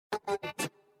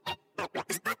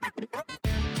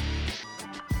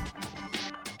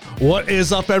What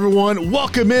is up, everyone?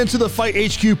 Welcome into the Fight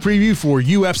HQ preview for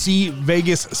UFC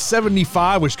Vegas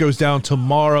 75, which goes down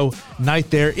tomorrow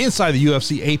night there inside the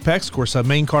UFC Apex. Of course,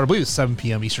 main card, I believe it's 7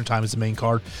 p.m. Eastern time is the main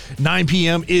card. 9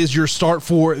 p.m. is your start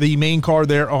for the main card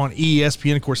there on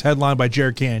ESPN. Of course, headlined by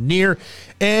Jared Cannonier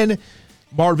and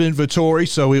Marvin Vettori.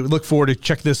 So we look forward to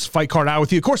check this fight card out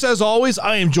with you. Of course, as always,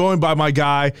 I am joined by my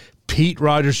guy, Pete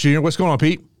Rogers Jr. What's going on,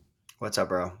 Pete? What's up,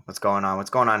 bro? What's going on?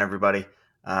 What's going on, everybody?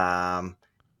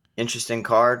 Interesting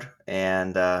card,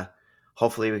 and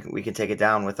hopefully we can take it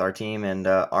down with our team and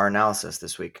our analysis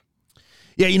this week.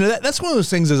 Yeah, that's one of those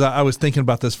things as I was thinking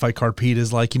about this fight card, Pete,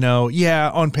 is like,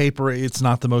 on paper, it's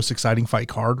not the most exciting fight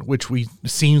card, which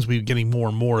seems we're getting more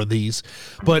and more of these,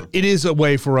 but it is a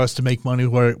way for us to make money,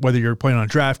 whether you're playing on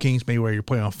DraftKings, maybe whether you're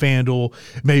playing on FanDuel,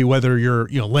 maybe whether you're,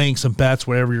 laying some bets,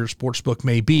 whatever your sports book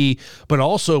may be. But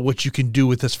also what you can do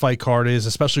with this fight card is,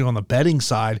 especially on the betting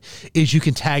side, is you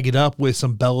can tag it up with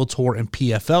some Bellator and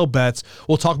PFL bets.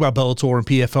 We'll talk about Bellator and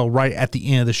PFL right at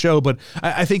the end of the show, but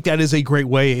I think that is a great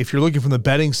way if you're looking from the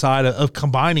betting side of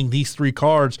combining these three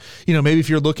cards. Maybe if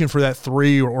you're looking for that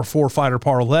 3 or 4 fighter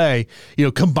parlay,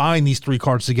 combine these three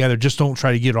cards together. Just don't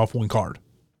try to get it off one card.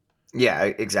 Yeah,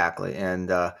 exactly.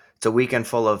 And it's a weekend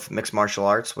full of mixed martial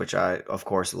arts, which I of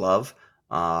course love.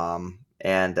 And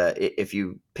if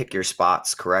you pick your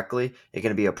spots correctly, it's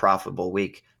going to be a profitable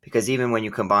week, because even when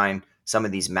you combine some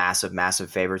of these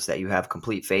massive favorites that you have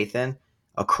complete faith in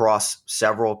across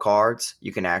several cards,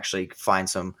 you can actually find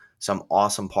some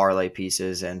awesome parlay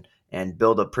pieces and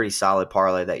build a pretty solid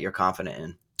parlay that you're confident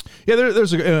in. Yeah,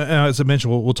 there's as I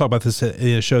mentioned, we'll talk about this in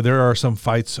the show. There are some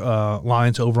fights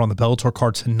lines over on the Bellator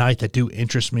card tonight that do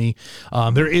interest me.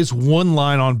 There is one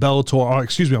line on Bellator, on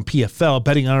PFL,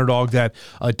 betting underdog, that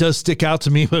does stick out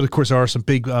to me. But of course, there are some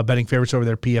big betting favorites over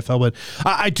there, PFL. But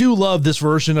I do love this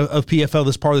version of PFL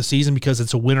this part of the season, because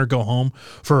it's a winner go home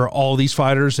for all these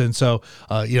fighters. And so,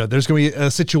 there's going to be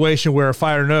a situation where a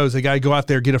fighter knows they got to go out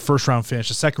there, get a first round finish,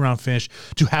 a second round finish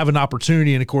to have an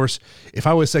opportunity. And of course, if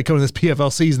I would say coming to this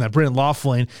PFL season that Brendan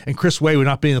Loughlin and Chris Way would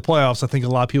not be in the playoffs, I think a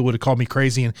lot of people would have called me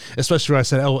crazy, and especially when I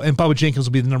said, and Bubba Jenkins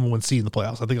will be the number 1 seed in the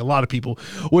playoffs. I think a lot of people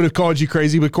would have called you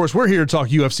crazy. But of course, we're here to talk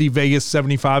UFC Vegas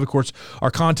 75. Of course, our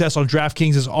contest on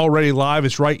DraftKings is already live.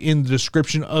 It's right in the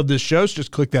description of this show, so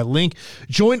just click that link.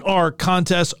 Join our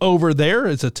contest over there.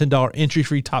 It's a $10 entry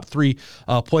fee. Top 3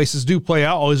 places do play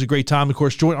out. Always a great time. Of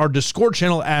course, join our Discord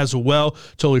channel as well.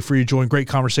 Totally free to join. Great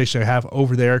conversation I have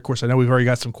over there. Of course, I know we've already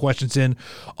got some questions in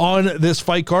on this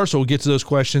fight card, so we'll get to those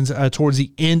questions towards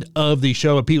the end of the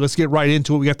show. But Pete, let's get right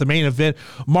into it. We got the main event,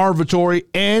 Marvin Vettori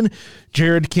and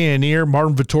Jared Cannonier.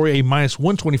 Marvin Vettori, a minus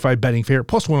 125 betting favorite,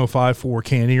 plus 105 for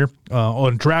Cannonier.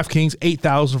 On DraftKings,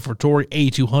 8,000 for Vettori,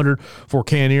 8,200 for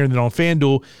Cannonier. And then on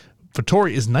FanDuel,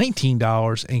 Vettori is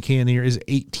 $19 and Cannonier is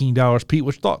 $18. Pete,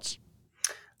 what's your thoughts?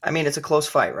 I mean, it's a close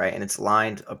fight, right? And it's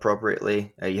lined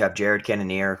appropriately. You have Jared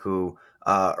Cannonier, who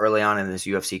early on in his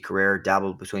UFC career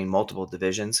dabbled between multiple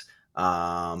divisions.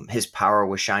 His power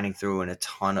was shining through in a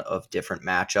ton of different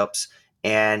matchups,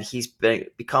 and he's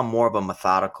become more of a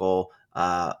methodical,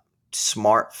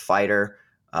 smart fighter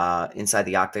inside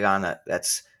the octagon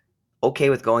that's okay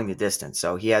with going the distance.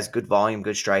 So he has good volume,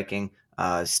 good striking,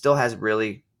 still has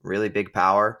really, really big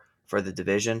power for the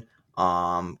division,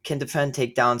 can defend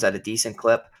takedowns at a decent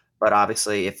clip. But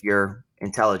obviously, if you're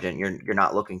intelligent, you're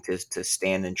not looking to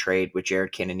stand and trade with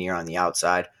Jared Cannonier on the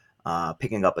outside.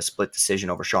 Picking up a split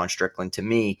decision over Sean Strickland, to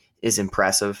me, is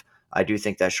impressive. I do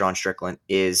think that Sean Strickland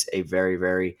is a very,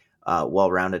 very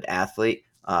well-rounded athlete.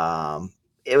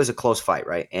 It was a close fight,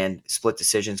 right? And split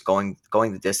decisions, going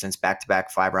the distance,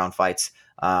 back-to-back 5-round fights,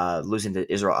 losing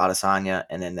to Israel Adesanya,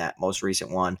 and then that most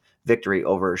recent one, victory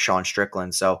over Sean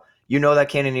Strickland. So that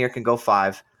Cannonier can go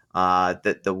 5.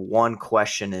 The one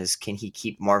question is, can he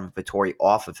keep Marvin Vettori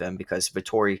off of him? Because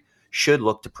Vettori should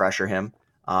look to pressure him.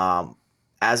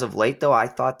 As of late, though, I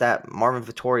thought that Marvin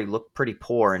Vettori looked pretty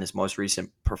poor in his most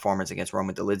recent performance against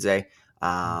Roman Dolidze.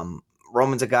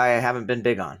 Roman's a guy I haven't been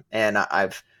big on, and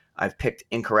I've picked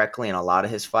incorrectly in a lot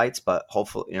of his fights. But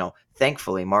hopefully,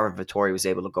 thankfully, Marvin Vettori was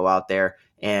able to go out there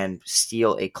and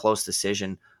steal a close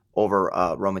decision over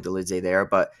Roman Dolidze there.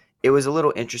 But it was a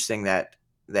little interesting that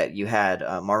you had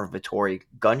Marvin Vettori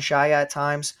gun shy at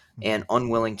times and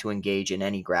unwilling to engage in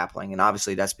any grappling, and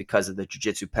obviously that's because of the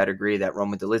jiu-jitsu pedigree that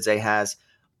Roman Dolidze has.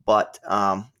 But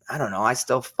I don't know. I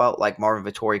still felt like Marvin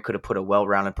Vettori could have put a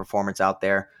well-rounded performance out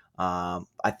there.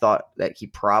 I thought that he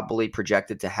probably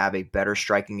projected to have a better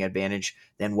striking advantage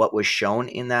than what was shown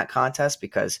in that contest,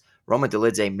 because Roman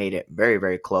Dolidze made it very,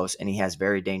 very close, and he has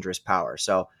very dangerous power.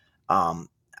 So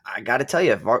I got to tell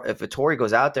you, if Vettori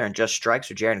goes out there and just strikes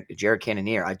with Jared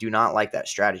Cannonier, I do not like that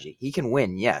strategy. He can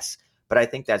win, yes, but I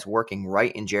think that's working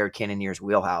right in Jared Cannonier's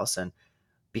wheelhouse. And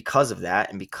because of that,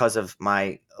 and because of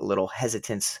my little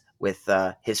hesitance with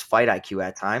his fight IQ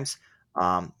at times,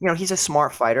 he's a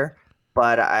smart fighter,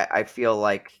 but I feel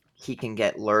like he can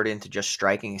get lured into just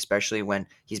striking, especially when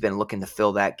he's been looking to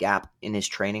fill that gap in his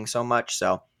training so much.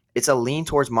 So it's a lean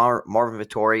towards Marvin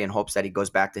Vettori in hopes that he goes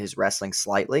back to his wrestling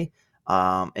slightly,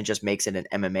 and just makes it an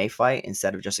MMA fight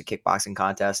instead of just a kickboxing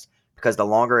contest. Because the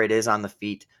longer it is on the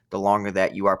feet, the longer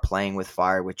that you are playing with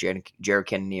fire with Jared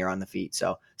Cannonier on the feet.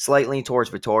 So slightly towards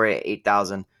Vettori at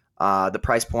 8,000. The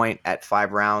price point at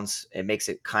 5 rounds, it makes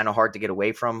it kind of hard to get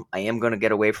away from. I am going to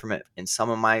get away from it in some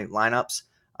of my lineups.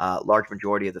 Large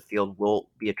majority of the field will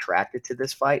be attracted to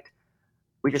this fight.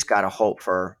 We just got to hope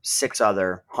for 6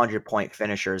 other 100-point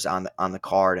finishers on the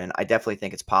card, and I definitely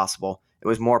think it's possible. It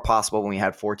was more possible when we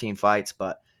had 14 fights,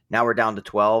 but now we're down to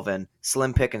 12, and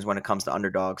slim pickings when it comes to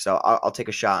underdogs. So I'll take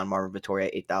a shot on Marvin Vettori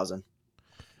at 8,000.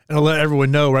 And I'll let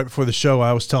everyone know right before the show,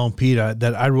 I was telling Pete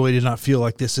that I really did not feel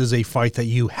like this is a fight that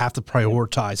you have to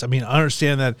prioritize. I mean, I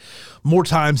understand that more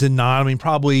times than not. I mean,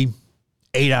 probably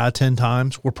 8 out of 10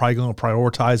 times, we're probably going to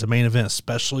prioritize a main event,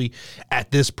 especially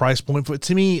at this price point. But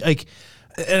to me, like,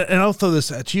 and I'll throw this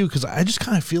at you because I just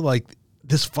kind of feel like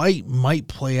this fight might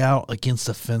play out against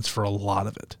the fence for a lot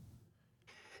of it.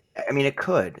 I mean, it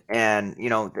could. And,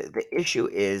 the issue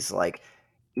is, like,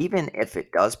 even if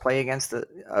it does play against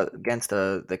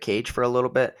the cage for a little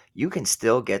bit, you can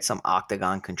still get some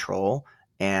octagon control,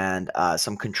 and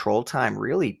some control time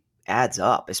really adds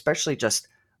up, especially just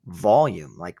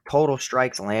volume, like total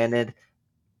strikes landed,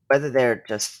 whether they're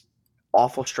just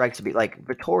awful strikes to be like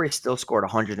Vittori still scored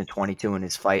 122 in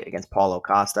his fight against Paulo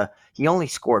Costa. He only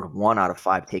scored 1 out of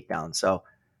 5 takedowns. So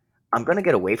I'm going to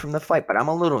get away from the fight, but I'm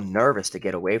a little nervous to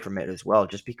get away from it as well,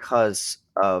 just because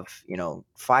of,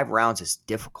 5 rounds is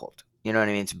difficult. You know what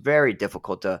I mean? It's very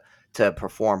difficult to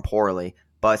perform poorly,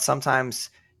 but sometimes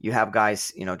you have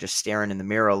guys, just staring in the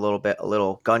mirror a little bit, a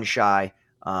little gun shy,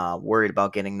 worried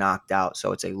about getting knocked out.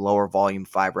 So it's a lower volume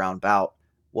 5-round bout.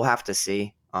 We'll have to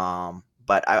see.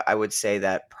 But I would say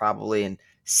that probably in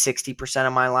 60%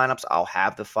 of my lineups, I'll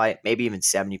have the fight, maybe even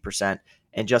 70%.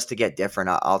 And just to get different,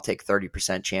 I'll take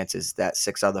 30% chances that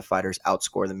 6 other fighters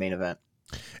outscore the main event.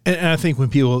 And I think when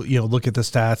people, look at the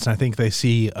stats, and I think they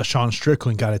see a Sean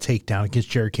Strickland got a takedown against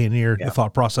Jared Cannonier, the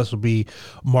thought process would be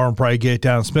Marlon probably get it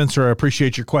down. Spencer, I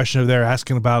appreciate your question over there,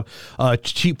 asking about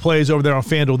cheap plays over there on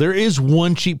FanDuel. There is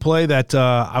one cheap play that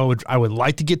I would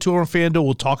like to get to on FanDuel.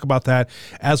 We'll talk about that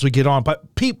as we get on.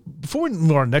 But Pete, before we move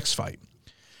to our next fight,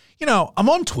 I'm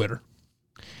on Twitter,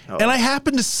 and I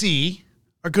happen to see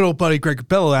our good old buddy Greg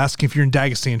Bello asking if you're in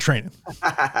Dagestan training.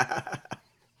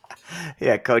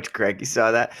 Yeah, Coach Greg, you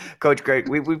saw that? Coach Greg,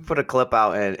 we put a clip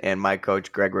out, and my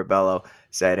coach, Greg Rebello,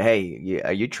 said, hey,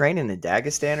 are you training in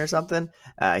Dagestan or something?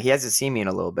 He hasn't seen me in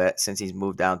a little bit since he's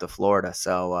moved down to Florida.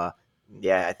 So,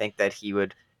 I think that he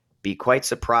would be quite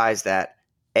surprised at,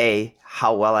 A,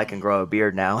 how well I can grow a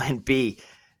beard now, and B,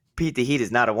 Pete the Heat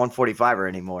is not a 145er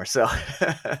anymore. So,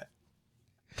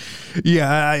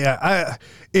 yeah.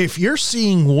 If you're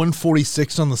seeing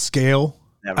 146 on the scale,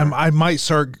 I might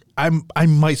start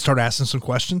asking some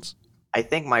questions. I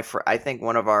think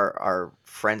one of our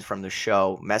friends from the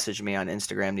show messaged me on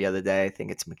Instagram the other day. I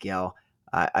think it's Miguel.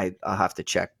 I'll have to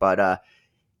check, but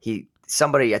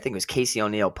somebody, I think it was Casey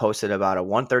O'Neill, posted about a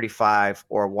 135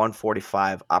 or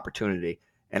 145 opportunity,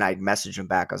 and I messaged him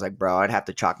back. I was like, bro, I'd have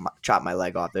to chop my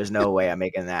leg off. There's no way I'm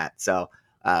making that. So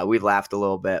we laughed a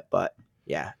little bit, but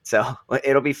yeah. So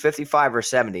it'll be 55 or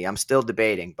 70. I'm still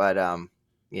debating, but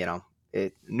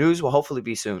news will hopefully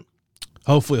be soon.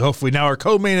 Hopefully. Now our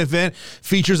co-main event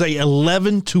features a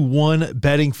 11-1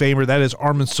 betting favorite. That is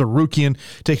Arman Tsarukyan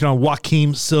taking on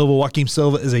Joaquim Silva. Joaquim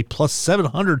Silva is a plus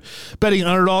 700 betting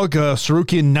underdog.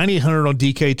 Tsarukyan 9,800 on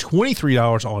DK,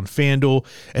 $23 on FanDuel,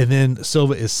 and then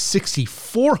Silva is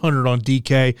 6,400 on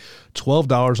DK,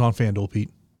 $12 on FanDuel.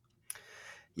 Pete.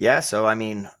 Yeah, so I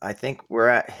mean, I think we're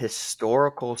at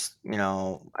historical.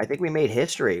 I think we made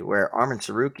history where Arman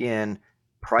Tsarukyan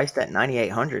priced at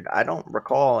 9,800. I don't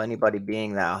recall anybody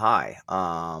being that high.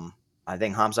 I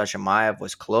think Hamza Chimaev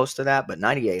was close to that, but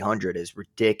 9,800 is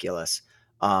ridiculous.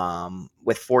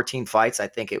 With 14 fights, I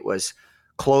think it was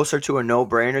closer to a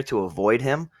no-brainer to avoid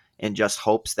him in just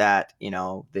hopes that,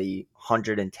 the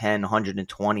 110,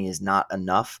 120 is not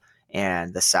enough,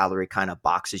 and the salary kind of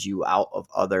boxes you out of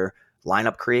other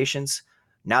lineup creations.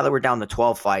 Now that we're down to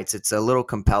 12 fights, it's a little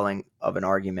compelling of an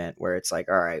argument where it's like,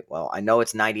 all right, well, I know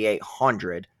it's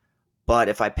 9,800, But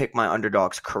if I pick my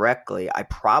underdogs correctly, I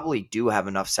probably do have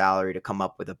enough salary to come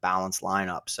up with a balanced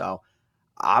lineup. So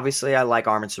obviously, I like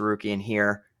Arman Tsarukyan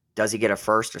here. Does he get a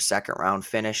first or second round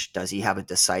finish? Does he have a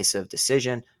decisive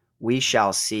decision? We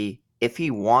shall see. If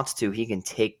he wants to, he can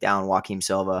take down Joaquim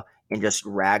Silva and just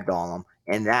ragdoll him.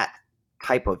 And that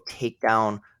type of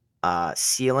takedown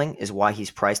ceiling is why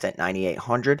he's priced at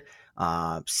 9,800.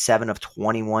 7 of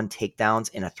 21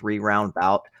 takedowns in a 3-round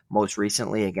bout, most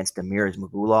recently against Demir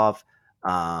Ismagulov.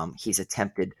 He's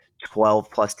attempted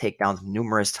 12 plus takedowns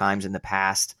numerous times in the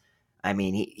past. I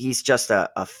mean, he's just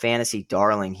a fantasy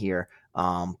darling here.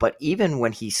 But even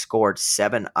when he scored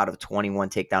 7 out of 21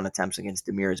 takedown attempts against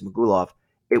Demir Ismagulov,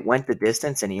 it went the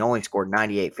distance and he only scored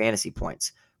 98 fantasy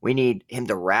points. We need him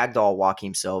to ragdoll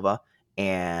Joaquim Silva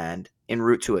and en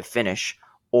route to a finish,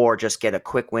 or just get a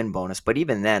quick win bonus. But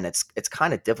even then, it's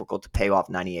kind of difficult to pay off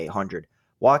 9,800.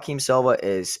 Joaquim Silva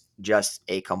is just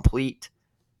a complete.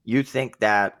 You think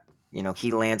that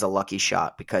he lands a lucky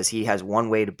shot because he has one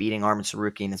way to beating Arman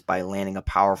Tsarukyan is by landing a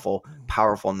powerful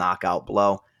knockout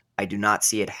blow. I do not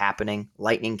see it happening.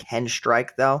 Lightning can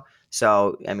strike though,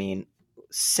 so I mean,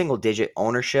 single-digit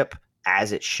ownership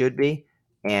as it should be,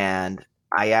 and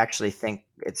I actually think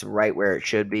it's right where it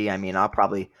should be. I mean, I'll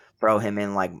probably throw him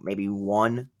in like maybe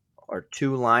 1 or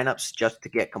 2 lineups just to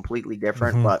get completely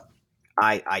different, but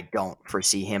I don't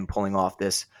foresee him pulling off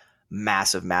this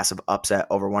massive upset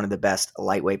over one of the best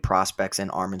lightweight prospects in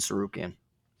Arman Tsarukyan.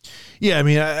 Yeah, I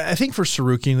mean, I think for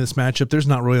Tsarukyan in this matchup, there's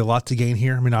not really a lot to gain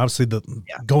here. I mean, obviously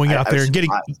going out there and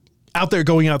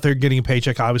getting a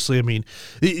paycheck, obviously. I mean,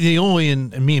 the only,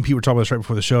 and me and Pete were talking about this right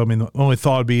before the show, I mean, the only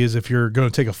thought would be is if you're going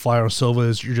to take a flyer on Silva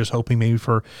is you're just hoping maybe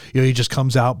for, he just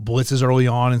comes out, blitzes early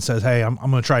on and says, hey, I'm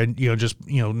going to try and, just,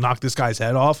 knock this guy's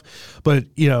head off. But,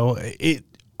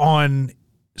 on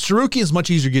Tsarukyan is much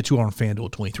easier to get to on FanDuel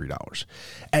at $23.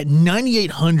 At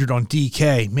 9,800 on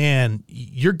DK, man,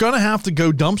 you're going to have to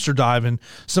go dumpster diving.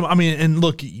 And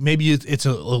look, maybe it's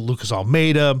a Lucas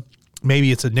Almeida,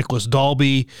 maybe it's a Nicholas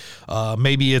Dalby,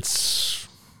 maybe it's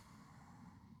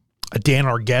a Dan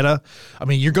Argueta. I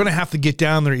mean, you're going to have to get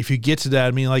down there if you get to that.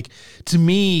 I mean, like, to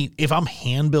me, if I'm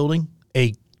hand building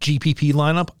a GPP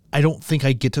lineup, I don't think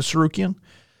I get to Tsarukyan.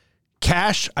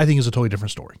 Cash, I think, is a totally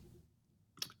different story.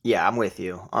 Yeah, I'm with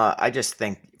you. I just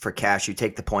think for cash, you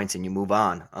take the points and you move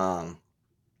on.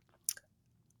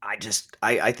 I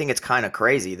think it's kind of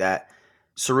crazy that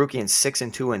Tsarukyan's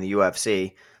 6-2 in the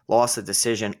UFC, lost the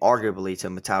decision arguably to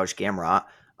Mateusz Gamrot,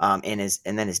 and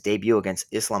then his debut against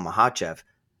Islam Makhachev.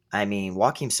 I mean,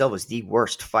 Joaquim Silva is the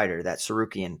worst fighter that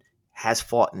Tsarukyan has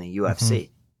fought in the UFC.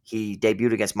 He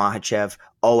debuted against Makhachev,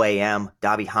 OAM,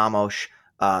 Davi Hamosh,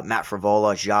 Matt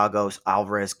Frivola, Jagos,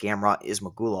 Alvarez, Gamrot,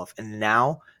 Ismagulov, and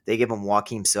now they give him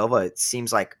Joaquim Silva. It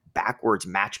seems like backwards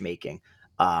matchmaking.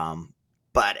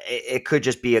 But it could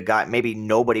just be a guy. Maybe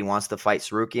nobody wants to fight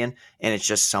Tsarukyan, and it's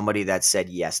just somebody that said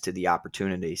yes to the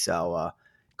opportunity. So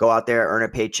go out there, earn a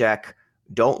paycheck.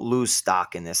 Don't lose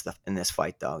stock in this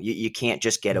fight, though. You can't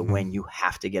just get a win. You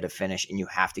have to get a finish, and you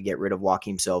have to get rid of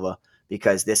Joaquim Silva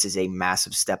because this is a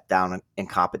massive step down in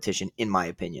competition, in my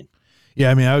opinion. Yeah,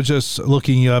 I mean, I was just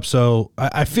looking you up. So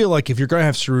I feel like if you're going to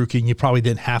have Tsarukyan, you probably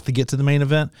didn't have to get to the main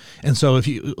event. And so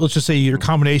let's just say your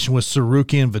combination was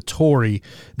Tsarukyan, Vettori,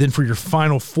 then for your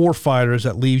final 4 fighters,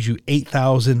 that leaves you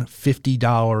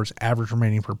 $8,050 average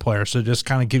remaining per player. So it just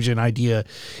kind of gives you an idea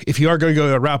if you are going to go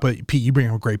that route. But Pete, you bring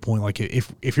up a great point. Like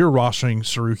if you're rostering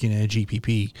Tsarukyan in a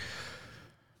GPP,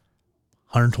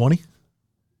 120?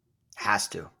 Has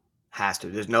to.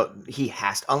 He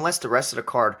has to, unless the rest of the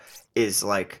card is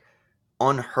like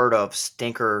unheard of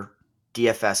stinker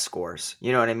DFS scores.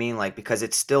 You know what I mean? Like, because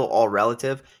it's still all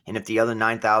relative. And if the other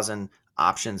 9,000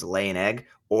 options lay an egg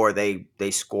or they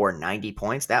score 90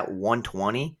 points, that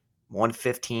 120,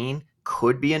 115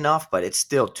 could be enough, but it's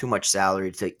still too much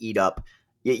salary to eat up.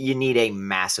 You need a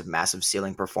massive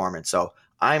ceiling performance. So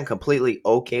I'm completely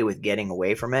okay with getting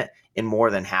away from it in more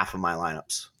than half of my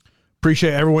lineups.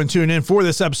 Appreciate everyone tuning in for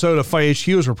this episode of Fight HQ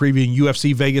as we're previewing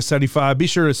UFC Vegas 75. Be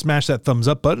sure to smash that thumbs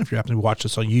up button if you happen to watch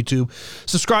this on YouTube.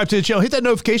 Subscribe to the channel. Hit that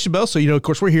notification bell so you know, of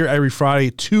course, we're here every Friday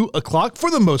at 2 o'clock for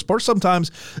the most part.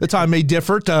 Sometimes the time may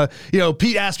differ.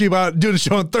 Pete asked me about doing a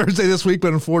show on Thursday this week,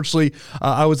 but unfortunately,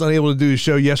 I was unable to do the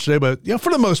show yesterday. But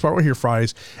for the most part, we're here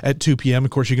Fridays at 2 p.m. Of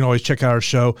course, you can always check out our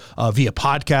show via the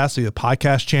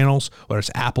podcast channels, whether it's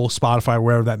Apple, Spotify,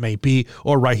 wherever that may be,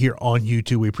 or right here on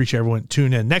YouTube. We appreciate everyone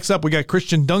tuning in. Next up, we we got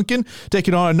Christian Duncan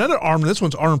taking on another Armin. This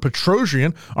one's Armin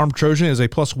Petrosian. Armin Petrosian is a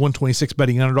plus 126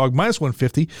 betting underdog, minus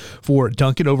 150 for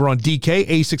Duncan. Over on DK,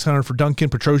 8,600 for Duncan.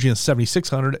 Petrosian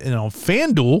 7,600. And on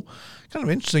FanDuel, kind of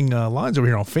interesting lines over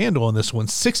here on FanDuel on this one.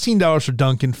 $16 for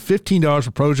Duncan, $15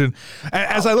 for Petrosian.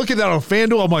 As I look at that on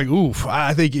FanDuel, I'm like, oof,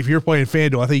 I think if you're playing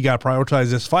FanDuel, I think you got to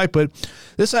prioritize this fight. But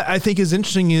this I think is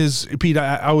interesting is, Pete,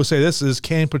 I would say this is,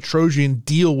 can Petrosian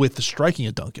deal with the striking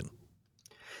of Duncan?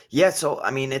 Yeah, so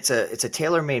I mean, it's a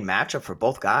tailor-made matchup for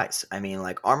both guys. I mean,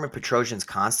 like Armin Petrosian's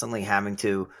constantly having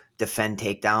to defend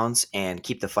takedowns and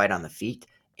keep the fight on the feet.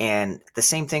 And the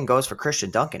same thing goes for Christian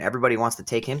Duncan. Everybody wants to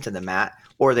take him to the mat,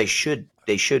 or they should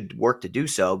work to do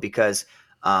so, because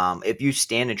if you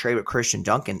stand and trade with Christian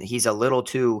Duncan, he's a little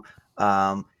too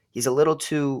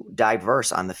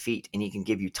diverse on the feet, and he can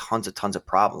give you tons of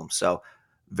problems. So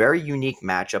very unique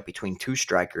matchup between two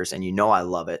strikers, and I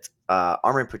love it.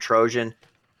 Armin Petrosian,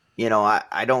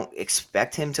 I don't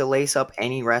expect him to lace up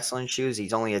any wrestling shoes.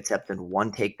 He's only attempted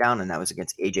one takedown, and that was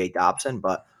against AJ Dobson.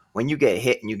 But when you get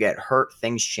hit and you get hurt,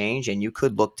 things change, and you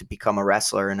could look to become a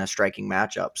wrestler in a striking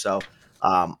matchup. So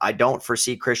I don't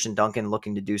foresee Christian Duncan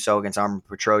looking to do so against Armin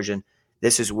Petrosian.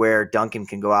 This is where Duncan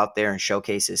can go out there and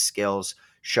showcase his skills,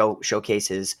 showcase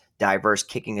his diverse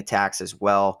kicking attacks as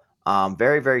well.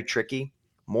 Very, very tricky,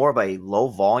 more of a low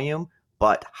volume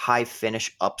but high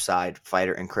finish upside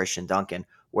fighter in Christian Duncan,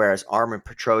 whereas Armin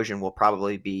Petrosian will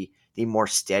probably be the more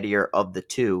steadier of the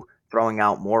two, throwing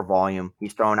out more volume.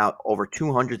 He's thrown out over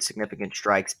 200 significant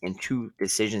strikes in 2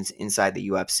 decisions inside the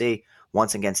UFC.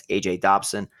 Once against AJ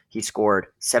Dobson, he scored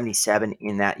 77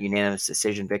 in that unanimous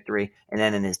decision victory. And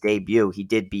then in his debut, he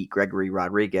did beat Gregory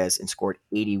Rodriguez and scored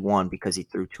 81 because he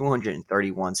threw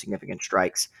 231 significant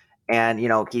strikes. And,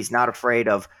 he's not afraid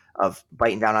of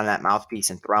biting down on that mouthpiece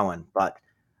and throwing. But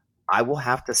I will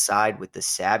have to side with the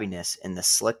savviness and the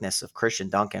slickness of Christian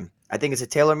Duncan. I think it's a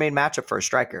tailor-made matchup for a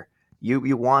striker.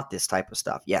 You want this type of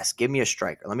stuff. Yes, give me a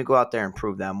striker. Let me go out there and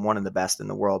prove that I'm one of the best in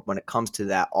the world when it comes to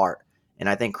that art. And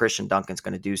I think Christian Duncan's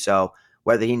going to do so,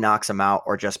 whether he knocks him out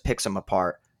or just picks him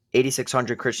apart.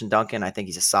 8,600 Christian Duncan, I think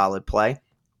he's a solid play.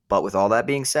 But with all that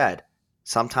being said,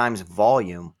 sometimes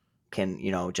volume can,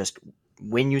 just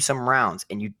win you some rounds,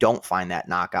 and you don't find that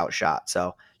knockout shot.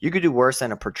 So you could do worse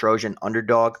than a Petrosian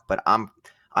underdog, but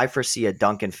I foresee a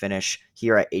Duncan finish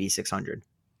here at 8,600.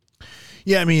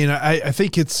 Yeah, I mean, I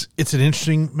think it's an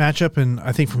interesting matchup, and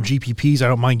I think from GPPs, I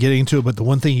don't mind getting into it, but the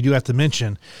one thing you do have to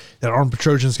mention that Armin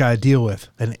Petrosian's got to deal with,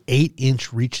 an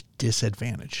 8-inch reach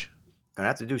disadvantage. Going to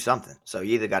have to do something. So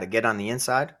you either got to get on the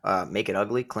inside, make it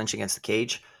ugly, clinch against the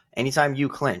cage. Anytime you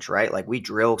clinch, right? Like we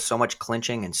drill so much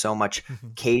clinching and so much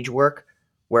cage work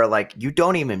where like you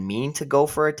don't even mean to go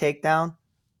for a takedown,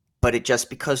 but it just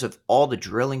because of all the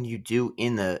drilling you do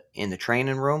in the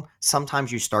training room,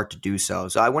 sometimes you start to do so.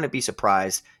 So I wouldn't be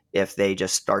surprised if they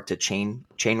just start to chain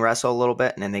wrestle a little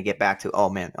bit, and then they get back to, oh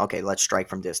man, okay, let's strike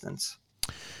from distance.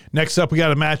 Next up, we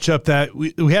got a matchup that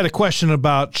we had a question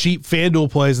about cheap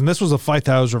FanDuel plays, and this was a fight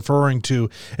that I was referring to,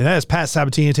 and that is Pat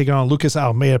Sabatini taking on Lucas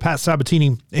Almeida. Pat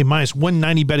Sabatini, a minus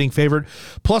 190 betting favorite,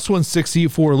 plus 160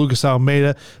 for Lucas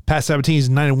Almeida. Pat Sabatini is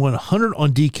 9,100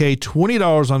 on DK,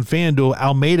 $20 on FanDuel.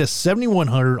 Almeida,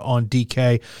 7,100 on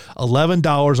DK,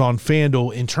 $11 on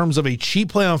FanDuel. In terms of a cheap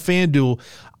play on FanDuel,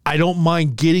 I don't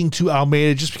mind getting to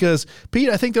Almeida just because, Pete,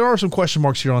 I think there are some question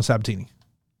marks here on Sabatini.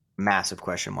 Massive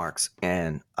question marks.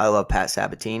 And I love Pat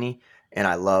Sabatini, and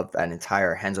I love that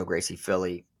entire Renzo Gracie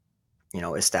Philly,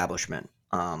 establishment.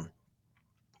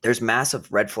 There's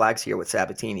massive red flags here with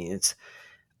Sabatini. It's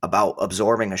about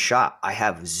absorbing a shot. I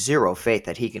have zero faith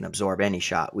that he can absorb any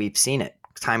shot. We've seen it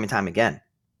time and time again.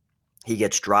 He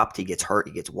gets dropped, he gets hurt,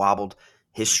 he gets wobbled.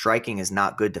 His striking is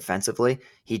not good defensively.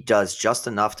 He does just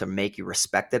enough to make you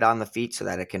respect it on the feet so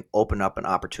that it can open up an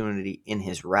opportunity in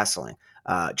his wrestling.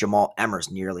 Jamal Emmers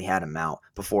nearly had him out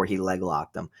before he leg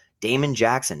locked him. Damon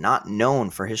Jackson, not known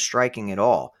for his striking at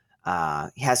all.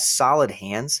 He has solid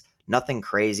hands, nothing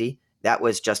crazy. That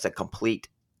was just a complete,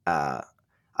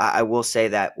 I will say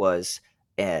that was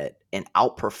an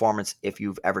outperformance if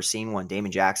you've ever seen one.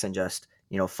 Damon Jackson just,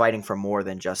 fighting for more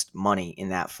than just money in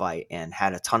that fight, and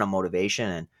had a ton of motivation,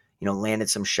 and, landed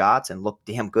some shots and looked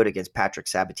to him good against Patrick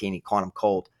Sabatini, caught him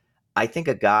cold. I think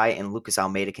a guy in Lucas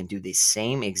Almeida can do the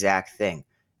same exact thing.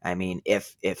 I mean,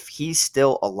 if he's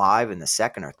still alive in the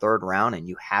second or third round and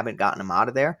you haven't gotten him out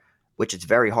of there, which it's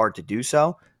very hard to do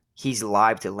so, he's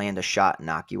live to land a shot and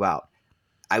knock you out.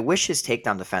 I wish his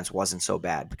takedown defense wasn't so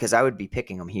bad, because I would be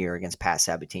picking him here against Pat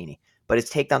Sabatini. But his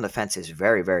takedown defense is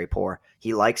very, very poor.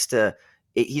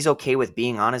 He's okay with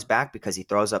being on his back because he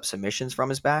throws up submissions from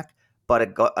his back,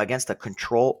 but against a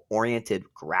control-oriented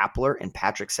grappler and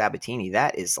Patrick Sabatini,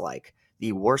 that is like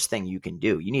the worst thing you can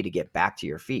do. You need to get back to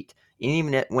your feet. And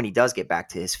even when he does get back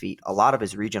to his feet, a lot of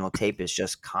his regional tape is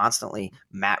just constantly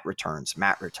mat returns.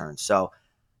 So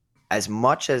as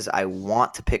much as I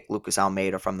want to pick Lucas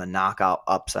Almeida from the knockout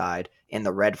upside and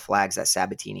the red flags that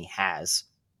Sabatini has,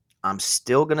 I'm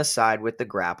still going to side with the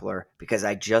grappler because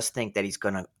I just think that he's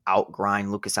going to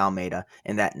outgrind Lucas Almeida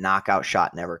and that knockout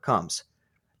shot never comes.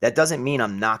 That doesn't mean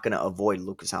I'm not going to avoid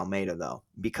Lucas Almeida, though,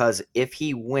 because if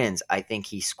he wins, I think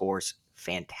he scores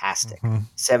fantastic.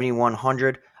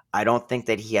 7,100, I don't think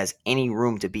that he has any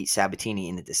room to beat Sabatini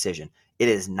in the decision. It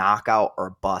is knockout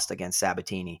or bust against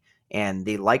Sabatini. And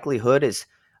the likelihood is,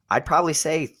 I'd probably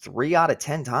say 3 out of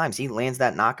 10 times he lands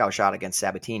that knockout shot against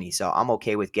Sabatini. So I'm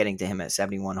okay with getting to him at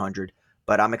 7,100,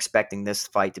 but I'm expecting this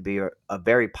fight to be a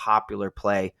very popular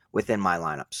play within my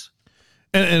lineups.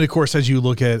 And of course, as you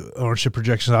look at ownership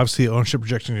projections, obviously ownership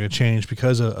projections are going to change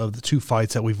because of the 2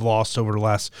 fights that we've lost over the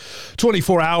last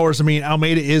 24 hours. I mean,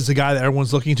 Almeida is the guy that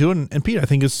everyone's looking to. And Pete, I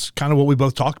think it's kind of what we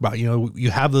both talked about. You know,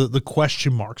 you have the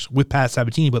question marks with Pat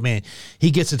Sabatini, but man,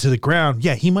 he gets it to the ground.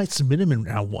 Yeah, he might submit him in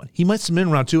round 1. He might submit him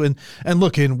in round 2. And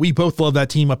look, and we both love that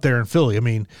team up there in Philly. I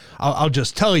mean, I'll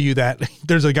just tell you that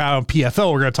there's a guy on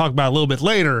PFL we're going to talk about a little bit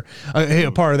later,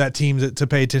 a part of that team to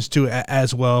pay attention to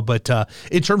as well. But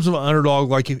in terms of an underdog,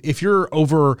 like if you're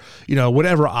over, you know,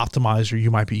 whatever optimizer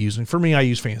you might be using, for me, I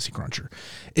use Fantasy Cruncher,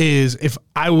 is if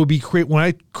I will be when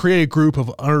I create a group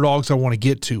of underdogs I want to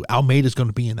get to, Almeida is going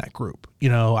to be in that group. You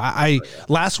know,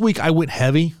 last week I went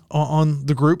heavy on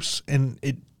the groups and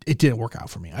it didn't work out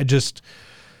for me. I just,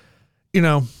 you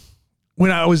know,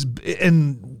 when I was,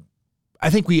 and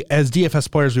I think we, as DFS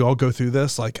players, we all go through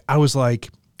this. Like, I was like,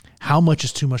 how much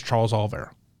is too much Charles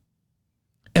Oliveira?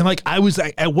 And like I was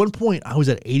at one point, I was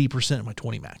at 80% of my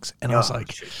 20 max, and I was like,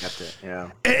 kept it,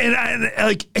 yeah.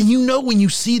 And you know when you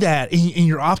see that in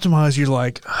your optimizer, you're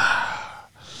like,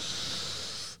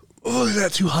 oh, is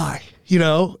that too high? You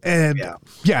know, and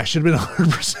yeah I should have been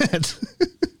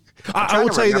 100%. I will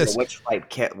tell you this: which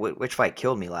fight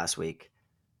killed me last week?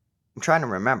 I'm trying to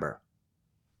remember.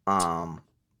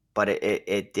 But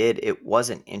it was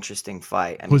an interesting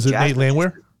fight. I mean, was it Nate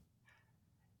Landwehr?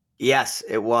 Yes,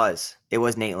 it was. It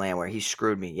was Nate Landwehr. He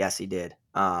screwed me. Yes, he did.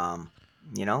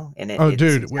 You know, and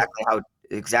it's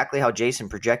exactly how Jason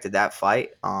projected that fight.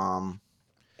 And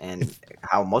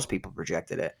how most people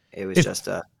projected it. It was just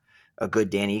a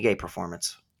good Dan Ige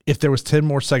performance. If there was 10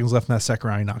 more seconds left in that second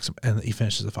round, he knocks him and he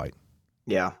finishes the fight.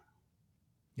 Yeah.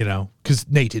 You know, because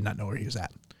Nate did not know where he was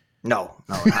at. No,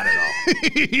 not at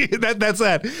all. That's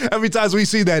that. How many times we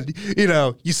see that, you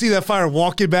know, you see that fighter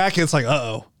walking back and it's like,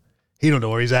 uh-oh. He don't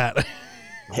know where he's at.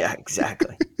 Yeah,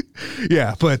 exactly.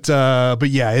 Yeah, but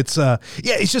yeah, it's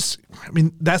just, I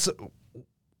mean, that's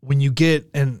when you get,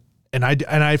 and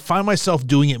I find myself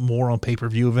doing it more on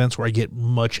pay-per-view events where I get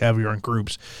much heavier on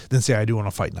groups than say I do on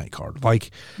a fight night card. Like,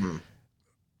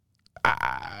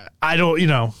 I don't, you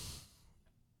know,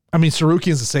 I mean,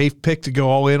 Sarukian's a safe pick to go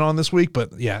all in on this week,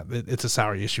 but yeah, it's a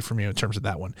salary issue for me in terms of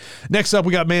that one. Next up,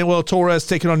 we got Manuel Torres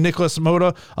taking on Nicholas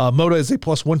Mota. Mota is a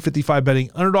plus 155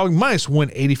 betting underdog, minus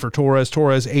 180 for Torres.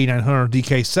 Torres, 8,900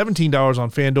 DK, $17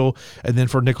 on FanDuel. And then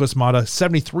for Nicholas Mota,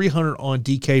 7,300 on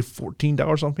DK,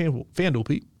 $14 on FanDuel,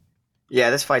 Pete. Yeah,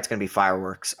 this fight's going to be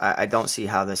fireworks. I don't see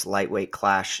how this lightweight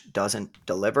clash doesn't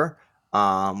deliver.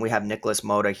 We have Nicholas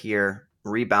Mota here,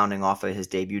 rebounding off of his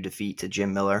debut defeat to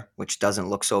Jim Miller, which doesn't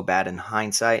look so bad in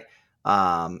hindsight,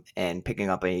 and picking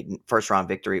up a first-round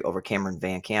victory over Cameron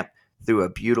Van Camp through a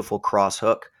beautiful cross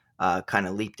hook, kind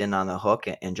of leaped in on the hook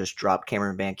and just dropped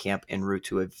Cameron Van Camp en route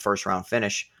to a first-round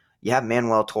finish. You have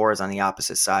Manuel Torres on the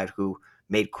opposite side, who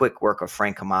made quick work of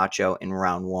Frank Camacho in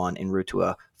round 1 en route to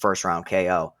a first-round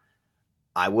KO.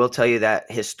 I will tell you that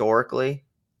historically,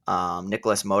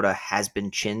 Nicholas Mota has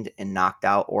been chinned and knocked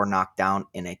out or knocked down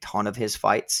in a ton of his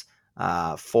fights,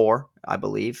 4, I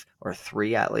believe, or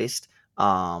 3 at least.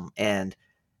 And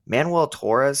Manuel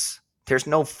Torres, there's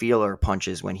no feeler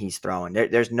punches when he's throwing.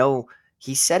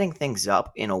 He's setting things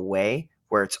up in a way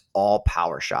where it's all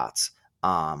power shots.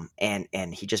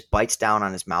 And he just bites down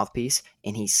on his mouthpiece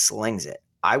and he slings it.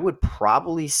 I would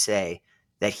probably say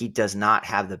that he does not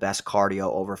have the best cardio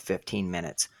over 15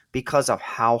 minutes because of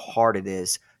how hard it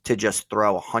is to just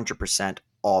throw 100%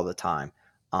 all the time.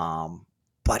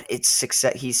 But it's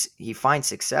success. He finds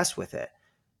success with it.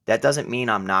 That doesn't mean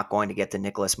I'm not going to get to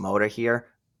Nicholas Mota here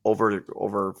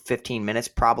over 15 minutes,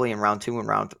 probably in round 2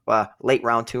 and late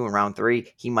round 2 and round 3.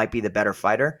 He might be the better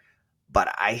fighter,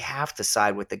 but I have to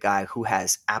side with the guy who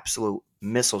has absolute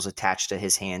missiles attached to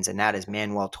his hands, and that is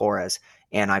Manuel Torres.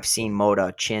 And I've seen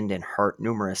Mota chinned and hurt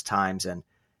numerous times, and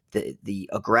the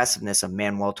aggressiveness of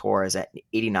Manuel Torres at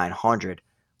 8,900.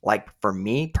 Like for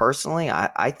me personally,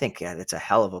 I think that it's a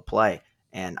hell of a play,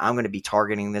 and I'm going to be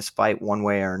targeting this fight one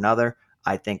way or another.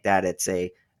 I think that it's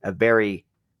a very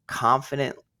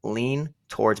confident lean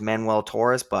towards Manuel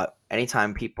Torres, but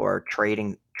anytime people are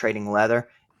trading leather,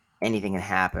 anything can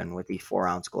happen with these 4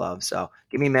 ounce gloves. So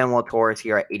give me Manuel Torres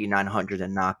here at 8,900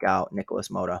 and knock out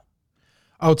Nicholas Mota.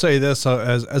 I would say this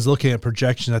as looking at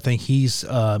projections. I think he's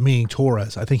meaning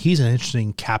Torres. I think he's an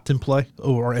interesting captain play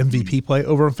or MVP play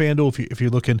over on FanDuel. If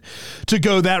you're looking to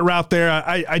go that route there,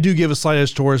 I do give a slight edge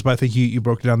to Torres, but I think you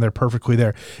broke it down there perfectly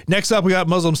there. Next up, we got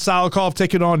Muslim Salikov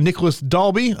taking on Nicholas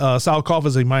Dalby. Salikov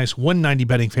is a minus 190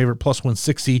 betting favorite, plus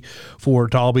 160 for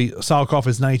Dalby. Salikov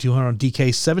is 9,200 on DK,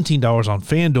 $17 on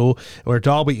FanDuel, where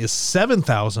Dalby is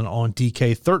 7,000 on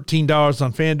DK, $13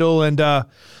 on FanDuel, and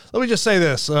let me just say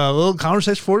this, a little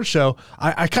conversation for the show.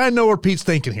 I kind of know where Pete's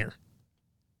thinking here.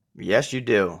 Yes, you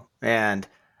do. And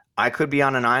I could be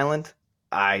on an island.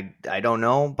 I don't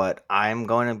know, but I'm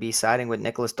going to be siding with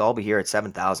Nicholas Dalby here at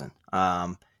 7,000.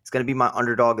 It's going to be my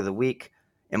underdog of the week.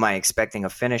 Am I expecting a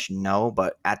finish? No,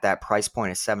 but at that price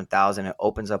point of 7,000, it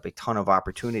opens up a ton of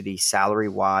opportunity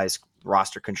salary-wise,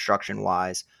 roster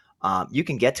construction-wise. You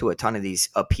can get to a ton of these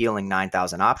appealing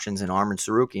 9,000 options, and Arman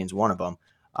Sarukian's one of them.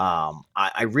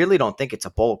 I really don't think it's a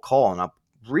bold call, and I'm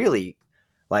really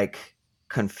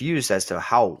confused as to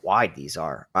how wide these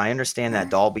are. I understand that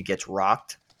Dalby gets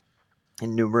rocked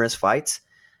in numerous fights,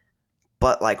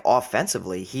 but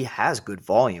offensively, he has good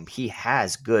volume. He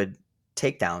has good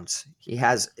takedowns. He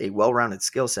has a well-rounded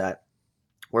skill set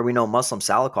where we know Muslim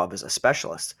Salikov is a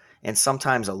specialist and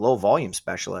sometimes a low volume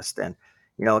specialist. And,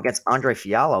 against Andre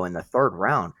Fiallo in the third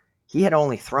round, he had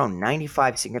only thrown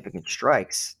 95 significant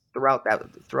strikes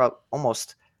throughout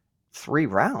almost 3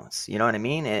 rounds. You know what I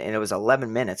mean? And it was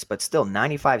 11 minutes, but still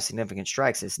 95 significant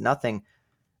strikes is nothing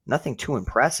too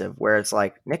impressive. Where it's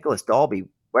like Nicholas Dalby,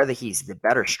 whether he's the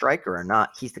better striker or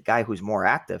not, he's the guy who's more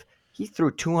active. He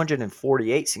threw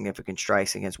 248 significant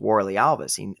strikes against Warley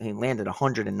Alves. He landed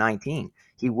 119.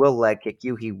 He will leg kick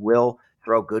you. He will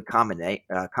throw good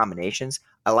combinations.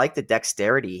 I like the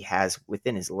dexterity he has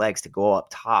within his legs to go up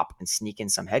top and sneak in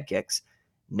some head kicks.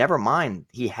 Never mind,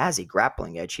 he has a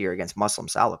grappling edge here against Muslim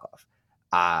Salikov.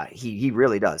 He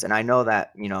really does. And I know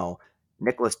that,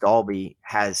 Nicholas Dalby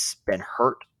has been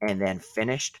hurt and then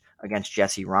finished against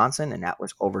Jesse Ronson, and that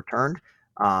was overturned.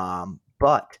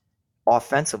 But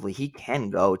offensively, he can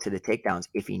go to the takedowns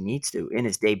if he needs to. In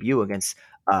his debut against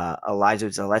Elizeu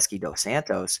Zaleski dos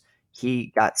Santos,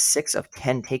 he got 6 of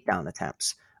 10 takedown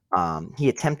attempts. He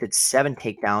attempted 7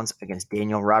 takedowns against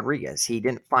Daniel Rodriguez. He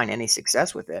didn't find any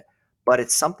success with it, but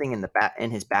it's something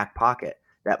in his back pocket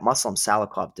that Muslim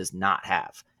Salikov does not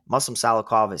have. Muslim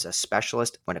Salikov is a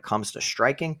specialist when it comes to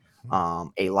striking,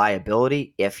 a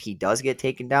liability if he does get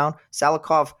taken down.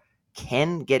 Salikov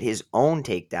can get his own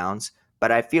takedowns,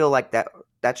 but I feel like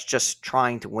that's just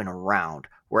trying to win a round,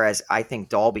 whereas I think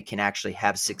Dalby can actually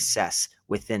have success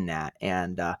within that.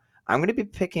 And I'm going to be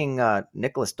picking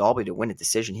Nicholas Dalby to win a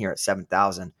decision here at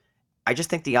 7,000. I just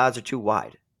think the odds are too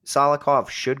wide. Salikov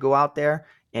should go out there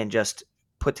and just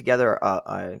put together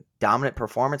a dominant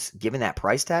performance given that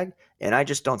price tag, and I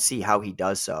just don't see how he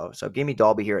does so. So give me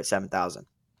Dalby here at 7,000.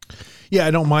 Yeah,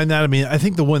 I don't mind that. I mean, I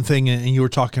think the one thing, and you were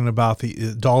talking about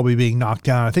the Dalby being knocked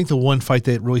down, I think the one fight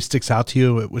that really sticks out to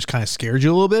you, which kind of scared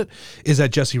you a little bit, is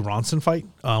that Jesse Ronson fight,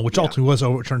 which ultimately was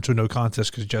overturned to a no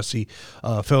contest because Jesse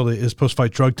failed his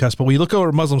post-fight drug test. But when you look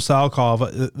over Muslim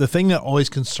Salikov, the thing that always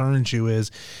concerns you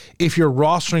is if you're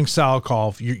rostering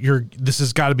Salikov, this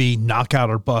has got to be knockout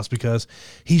or bust because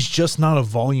he's just not a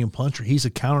volume puncher. He's a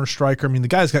counter striker. I mean, the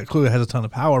guy's clearly has a ton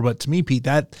of power, but to me, Pete,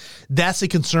 that's a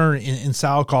concern in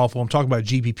Salikov when I'm talking about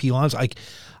GPP lines.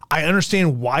 I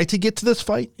understand why to get to this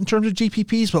fight in terms of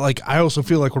GPPs, but I also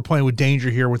feel like we're playing with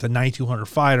danger here with a 9,200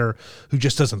 fighter who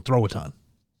just doesn't throw a ton.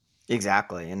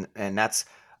 Exactly. And that's,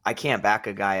 I can't back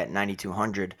a guy at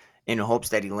 9,200 in hopes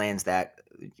that he lands that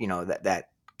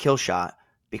kill shot,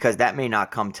 because that may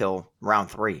not come till round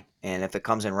 3. And if it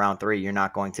comes in round 3, you're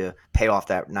not going to pay off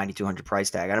that 9,200 price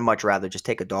tag. I'd much rather just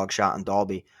take a dog shot on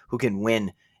Dalby, who can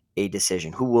win a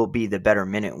decision, who will be the better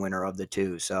minute winner of the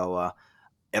two. So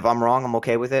if I'm wrong, I'm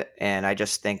okay with it. And I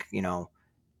just think,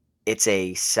 it's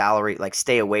a salary,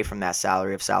 stay away from that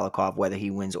salary of Salikov, whether he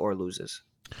wins or loses.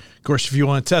 Of course, if you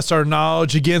want to test our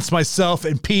knowledge against myself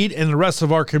and Pete and the rest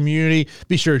of our community,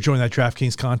 be sure to join that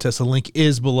DraftKings contest. The link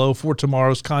is below for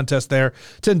tomorrow's contest there.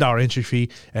 $10 entry fee,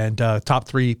 and top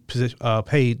three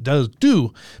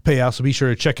do pay out, so be sure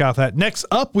to check out that. Next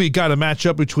up, we got a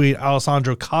matchup between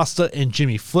Alessandro Costa and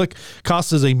Jimmy Flick.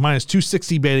 Costa is a minus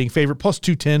 260 betting favorite, plus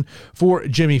 210 for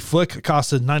Jimmy Flick.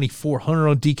 Costa 9,400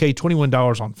 on DK,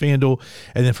 $21 on FanDuel.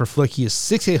 And then for Flick, he is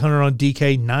 6,800 on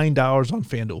DK, $9 on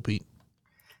FanDuel, Pete.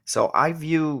 So I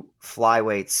view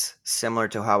flyweights similar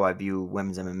to how I view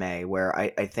women's MMA, where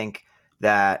I think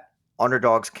that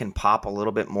underdogs can pop a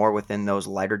little bit more within those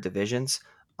lighter divisions,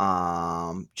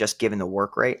 just given the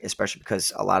work rate, especially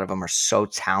because a lot of them are so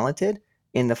talented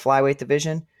in the flyweight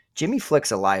division. Jimmy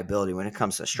Flick's a liability when it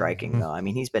comes to striking, though. I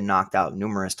mean, he's been knocked out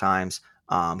numerous times.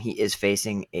 He is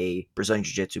facing a Brazilian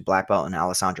Jiu-Jitsu black belt in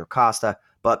Alessandro Costa,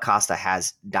 but Costa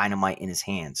has dynamite in his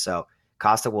hands. So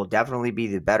Costa will definitely be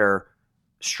the better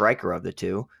striker of the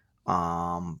two,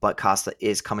 but Costa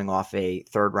is coming off a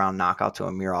third-round knockout to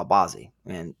Amir Albazi,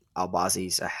 and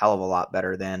Albazi's a hell of a lot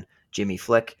better than Jimmy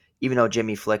Flick, even though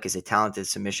Jimmy Flick is a talented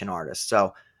submission artist.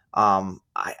 So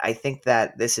I think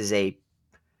that this is an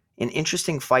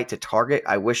interesting fight to target.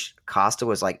 I wish Costa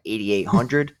was like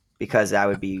 8,800 because I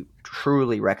would be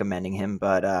truly recommending him,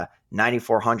 but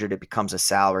 9,400 it becomes a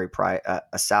salary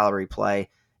play.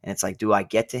 And it's like, do I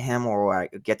get to him or I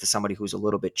get to somebody who's a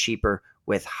little bit cheaper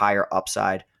with higher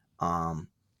upside?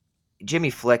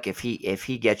 Jimmy Flick, if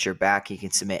he gets your back, he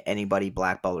can submit anybody,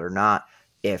 black belt or not.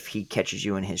 If he catches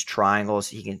you in his triangles,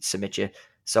 he can submit you.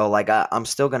 So like I'm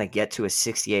still going to get to a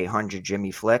 6,800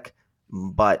 Jimmy Flick,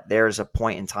 but there's a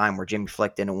point in time where Jimmy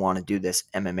Flick didn't want to do this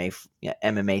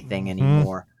MMA thing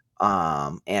anymore.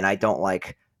 And I don't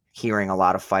like hearing a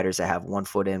lot of fighters that have 1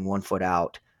 foot in, 1 foot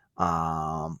out.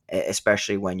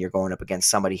 Especially when you're going up against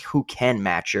somebody who can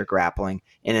match your grappling.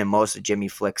 And in most of Jimmy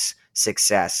Flick's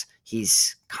success,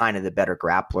 he's kind of the better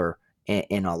grappler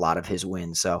in a lot of his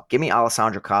wins. So give me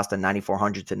Alessandro Costa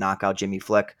 9,400 to knock out Jimmy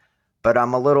Flick. But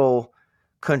I'm a little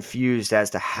confused as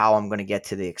to how I'm going to get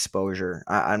to the exposure.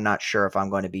 I'm not sure if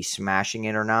I'm going to be smashing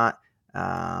it or not.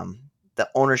 The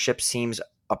ownership seems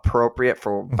appropriate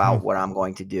for about what I'm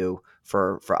going to do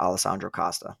for Alessandro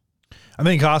Costa. I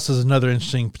think Costa is another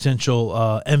interesting potential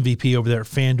MVP over there at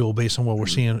FanDuel based on what we're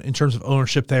seeing in terms of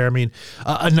ownership there. I mean,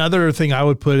 another thing I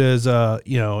would put is,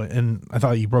 and I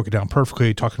thought you broke it down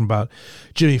perfectly talking about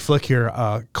Jimmy Flick here,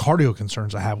 cardio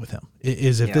concerns I have with him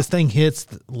is if this thing hits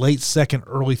late second,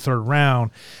 early third round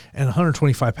and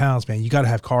 125 pounds, man, you got to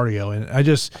have cardio.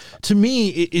 And to me,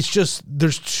 it's just,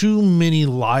 there's too many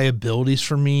liabilities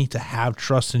for me to have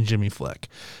trust in Jimmy Flick.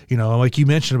 Like you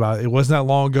mentioned about it wasn't that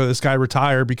long ago this guy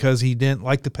retired because he didn't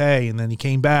like the pay and then he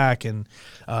came back. And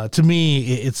to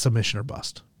me, it's submission or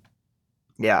bust.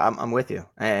 Yeah, I'm with you.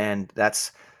 And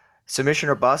that's submission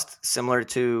or bust, similar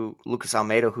to Lucas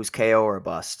Almeida, who's KO or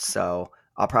bust. So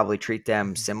I'll probably treat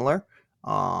them similar.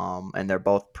 And they're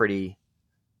both pretty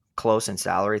close in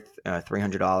salary.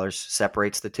 $300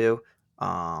 separates the two.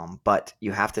 But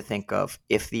you have to think of,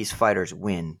 if these fighters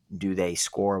win, do they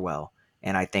score well?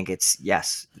 And I think it's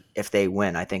yes. If they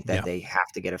win, I think that they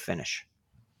have to get a finish.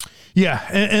 Yeah,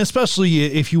 and especially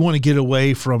if you want to get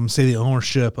away from, say, the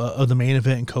ownership of the main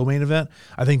event and co-main event,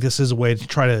 I think this is a way to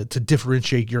try to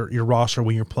differentiate your roster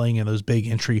when you're playing in those big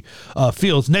entry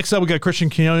fields. Next up, we got Christian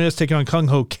Quinones taking on Kung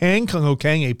Ho Kang. Kung Ho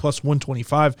Kang, a plus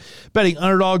 125 betting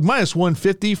underdog, minus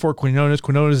 150 for Quinones.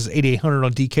 Quinones is 8,800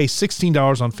 on DK,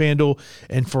 $16 on FanDuel.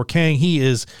 And for Kang, he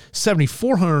is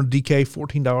 7,400 on DK,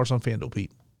 $14 on FanDuel,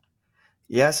 Pete.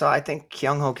 Yeah, so I think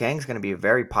Kyung Ho Kang is going to be a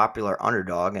very popular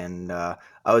underdog, and I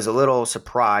was a little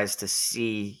surprised to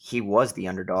see he was the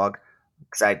underdog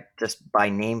because I just by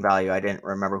name value I didn't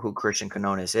remember who Christian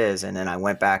Quinones is, and then I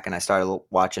went back and I started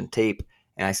watching tape,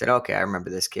 and I said, okay, I remember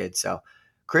this kid. So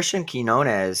Christian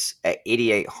Quinones at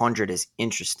 8,800 is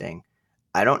interesting.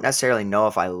 I don't necessarily know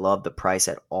if I love the price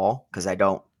at all because I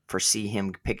don't foresee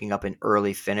him picking up an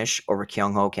early finish over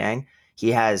Kyung Ho Kang. He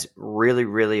has really,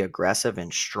 really aggressive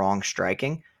and strong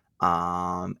striking.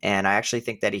 And I actually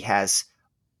think that he has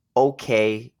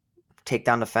okay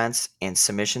takedown defense and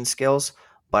submission skills,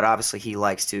 but obviously he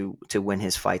likes to win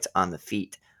his fights on the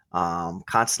feet.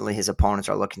 Constantly his opponents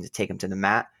are looking to take him to the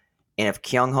mat. And if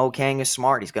Kyung Ho Kang is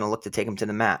smart, he's going to look to take him to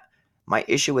the mat. My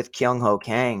issue with Kyung Ho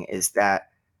Kang is that,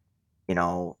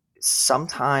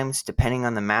 sometimes depending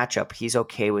on the matchup, he's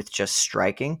okay with just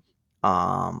striking.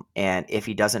 And if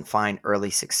he doesn't find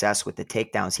early success with the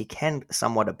takedowns, he can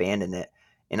somewhat abandon it.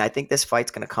 And I think this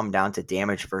fight's going to come down to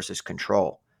damage versus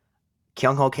control.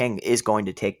 Kyung Ho Kang is going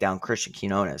to take down Christian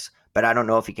Quinones, but I don't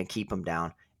know if he can keep him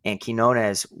down. and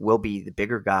Quinones will be the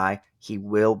bigger guy. He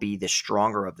will be the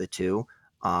stronger of the two.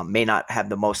 May not have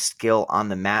the most skill on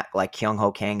the mat like Kyung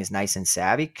Ho Kang is nice and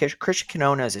savvy. Christian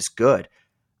Quinones is good.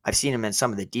 I've seen him in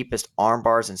some of the deepest arm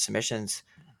bars and submissions,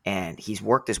 and he's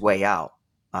worked his way out.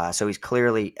 So he's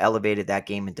clearly elevated that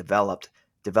game and developed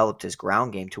his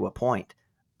ground game to a point.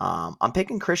 I'm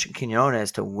picking Christian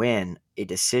Quinones to win a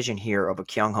decision here over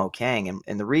Kyung Ho Kang,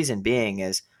 and the reason being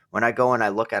is when I go and I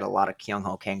look at a lot of Kyung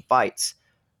Ho Kang fights,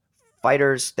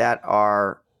 fighters that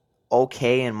are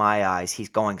okay in my eyes, he's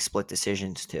going split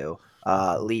decisions to.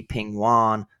 Lee Ping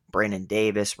Wan, Brandon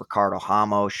Davis, Ricardo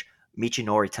Hamos,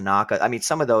 Michinori Tanaka. I mean,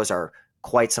 some of those are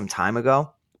quite some time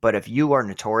ago, but if you are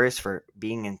notorious for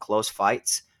being in close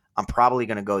fights, I'm probably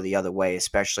going to go the other way,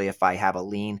 especially if I have a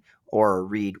lean or a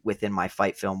read within my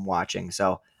fight film watching.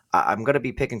 So I'm going to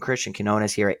be picking Christian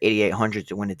Quinones here at 8,800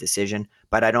 to win a decision,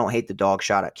 but I don't hate the dog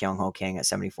shot at Kyung Ho Kang at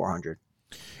 7,400.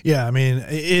 Yeah, I mean,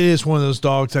 it is one of those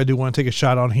dogs I do want to take a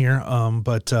shot on here.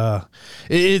 But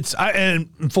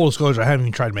and full disclosure, I haven't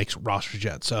even tried to make rosters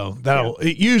yet. So that'll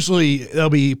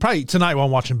be probably tonight while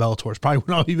I'm watching Bellator. It's probably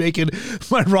when I'll be making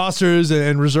my rosters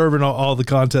and reserving all the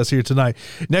contests here tonight.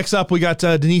 Next up, we got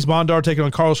Denise Bondar taking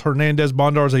on Carlos Hernandez.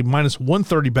 Bondar is a minus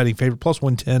 130 betting favorite, plus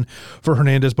 110 for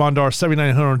Hernandez. Bondar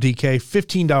 7,900 on DK,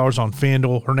 $15 on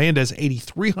FanDuel. Hernandez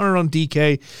 8,300 on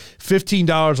DK,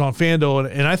 $15 on FanDuel.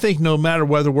 And I think no matter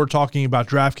whether we're talking about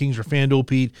DraftKings or FanDuel,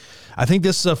 Pete, I think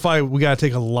this is a fight we got to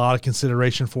take a lot of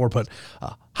consideration for. But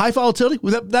high volatility,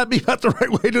 would that be about the right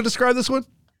way to describe this one?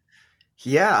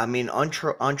 Yeah, I mean,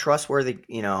 untrustworthy,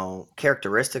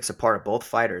 characteristics a part of both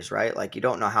fighters, right? Like you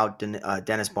don't know how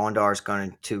Dennis Bondar is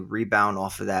going to rebound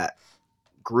off of that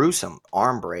gruesome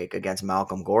arm break against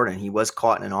Malcolm Gordon. He was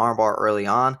caught in an armbar early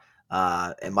on.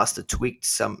 It must have tweaked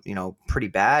some, pretty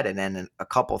bad. And then a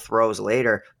couple throws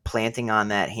later, planting on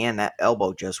that hand, that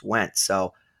elbow just went.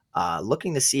 So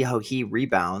looking to see how he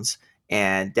rebounds.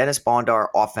 And Dennis Bondar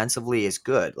offensively is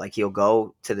good. Like he'll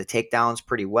go to the takedowns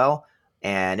pretty well.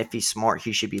 And if he's smart,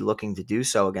 he should be looking to do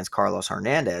so against Carlos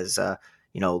Hernandez.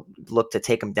 Look to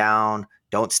take him down.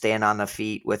 Don't stand on the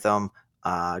feet with him.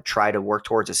 Try to work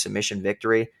towards a submission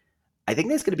victory. I think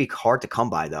that's going to be hard to come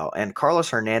by, though. And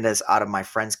Carlos Hernandez out of my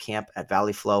friend's camp at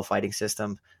Valley Flow Fighting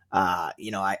System,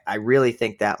 I really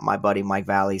think that my buddy Mike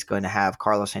Valley is going to have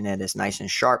Carlos Hernandez nice and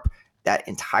sharp. That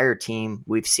entire team,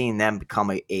 we've seen them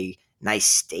become a nice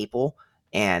staple,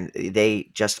 and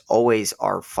they just always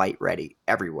are fight ready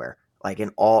everywhere, like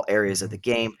in all areas of the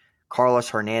game. Carlos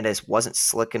Hernandez wasn't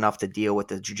slick enough to deal with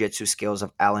the jiu-jitsu skills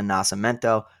of Alan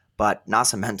Nascimento, but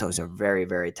Nascimento is a very,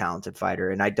 very talented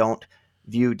fighter, and I don't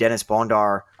view Dennis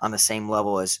Bondar on the same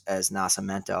level as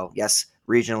Nascimento. Yes,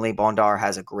 regionally, Bondar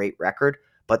has a great record,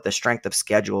 but the strength of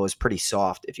schedule is pretty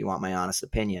soft, if you want my honest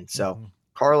opinion. So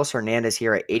Carlos Hernandez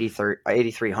here at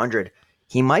 8,300,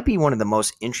 he might be one of the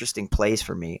most interesting plays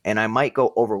for me, and I might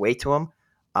go overweight to him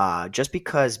just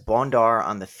because Bondar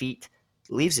on the feet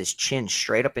leaves his chin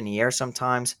straight up in the air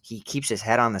sometimes. He keeps his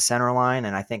head on the center line,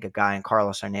 and I think a guy in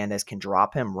Carlos Hernandez can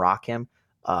drop him, rock him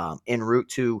en route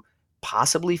to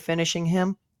possibly finishing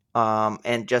him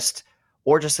just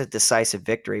a decisive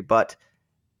victory. But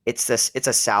it's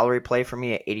a salary play for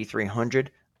me at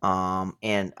 8,300,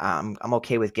 and I'm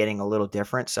okay with getting a little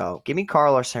different. So give me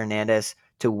Carlos Hernandez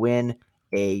to win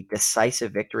a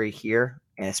decisive victory here,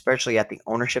 and especially at the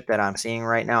ownership that I'm seeing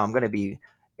right now, I'm going to be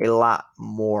a lot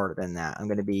more than that. I'm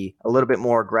going to be a little bit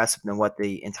more aggressive than what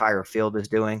the entire field is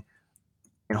doing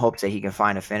in hopes that he can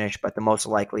find a finish, but the most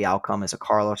likely outcome is a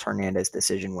Carlos Hernandez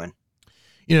decision win.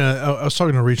 I was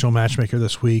talking to a regional matchmaker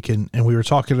this week, and we were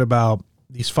talking about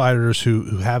these fighters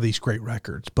who have these great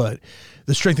records, but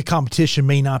the strength of competition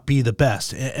may not be the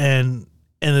best. And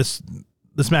this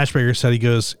matchmaker said, he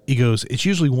goes, it's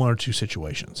usually one or two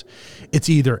situations. It's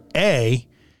either A,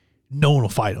 no one will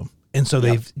fight them, and so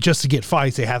just to get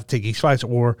fights, they have to take these fights,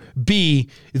 or B,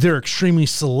 they're extremely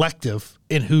selective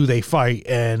in who they fight.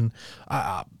 And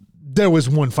there was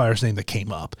one fighter's name that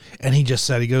came up, and he just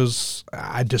said, he goes,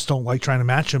 I just don't like trying to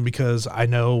match him because I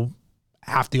know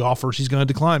half the offers he's going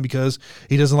to decline because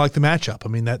he doesn't like the matchup. I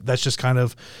mean, that's just kind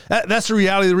of, that's the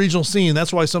reality of the regional scene.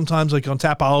 That's why sometimes, like on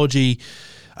Tapology,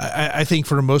 I think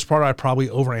for the most part, I probably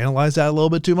overanalyze that a little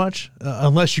bit too much,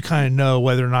 unless you kind of know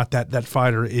whether or not that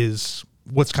fighter is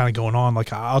what's kind of going on.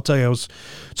 Like I'll tell you, I was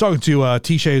talking to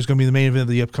Tisha, who's going to be the main event of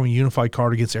the upcoming unified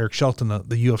card against Eric Shelton,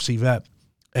 the UFC vet.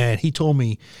 And he told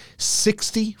me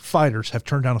 60 fighters have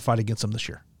turned down a fight against him this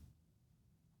year.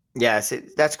 Yes,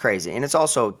 that's crazy. And it's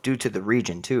also due to the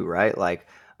region too, right? Like,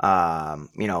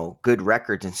 good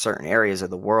records in certain areas of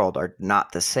the world are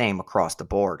not the same across the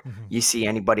board. Mm-hmm. You see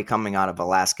anybody coming out of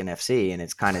Alaskan FC, and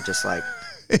it's kind of just like,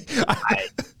 I,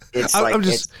 it's I'm like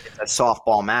just it's a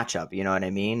softball matchup, you know what I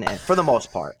mean? And for the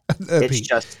most part, it's Pete.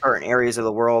 just certain areas of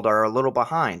the world are a little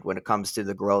behind when it comes to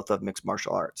the growth of mixed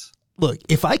martial arts. Look,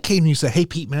 if I came to you and said, "Hey,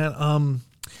 Pete, man,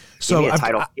 so Give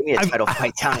me a title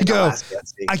fight down I in go, Alaska.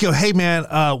 Let's see. I go, hey, man,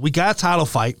 we got a title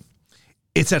fight.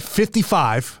 It's at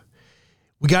 55.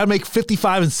 We got to make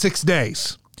 55 in 6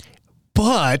 days,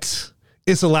 but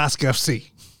it's Alaska FC.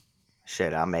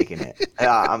 Shit, I'm making it.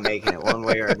 I'm making it one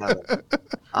way or another.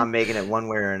 I'm making it one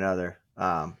way or another.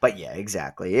 But yeah,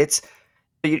 exactly. It's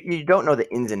you don't know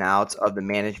the ins and outs of the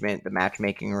management, the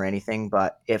matchmaking, or anything.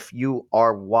 But if you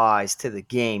are wise to the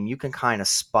game, you can kind of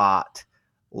spot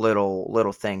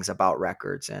little things about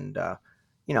records. And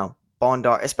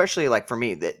Bondar, especially like for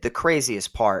me, the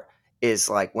craziest part is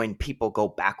like when people go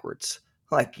backwards,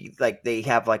 like they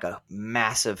have like a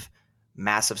massive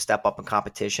step up in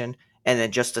competition, and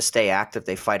then just to stay active,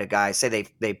 they fight a guy. Say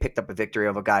they picked up a victory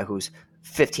of a guy who's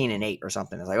 15-8 or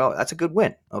something. It's like, oh, that's a good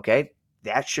win. Okay,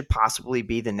 that should possibly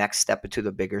be the next step into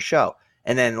the bigger show.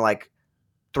 And then like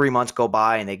 3 months go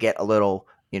by and they get a little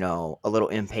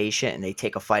impatient and they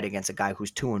take a fight against a guy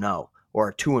who's 2-0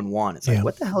 or 2-1. It's like, Yeah.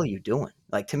 what the hell are you doing?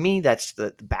 Like, to me, that's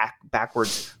the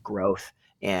backwards growth.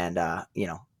 And,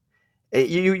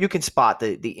 you can spot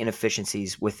the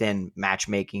inefficiencies within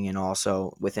matchmaking and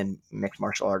also within mixed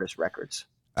martial artist records.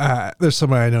 There's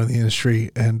somebody I know in the industry,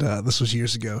 and this was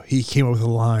years ago. He came up with a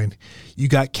line: "You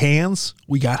got cans,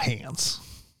 we got hands."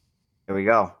 There we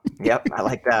go. Yep, I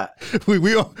like that.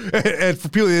 we all, and for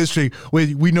people in the industry,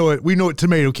 we know it. We know what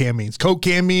tomato can means. Coke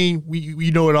can mean.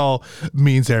 We know it all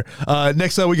means there.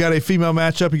 Next up, we got a female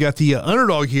matchup. We got the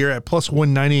underdog here at plus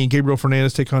 190, and Gabriel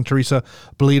Fernandez take on Teresa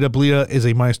Belita. Belita is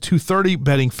a minus 230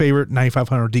 betting favorite,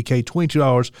 9,500 DK,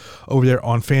 $22 over there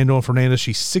on FanDuel. And Fernandez,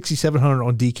 she's 6,700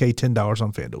 on DK, $10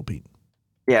 on FanDuel. Pete.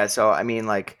 Yeah, so I mean,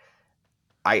 like,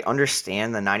 I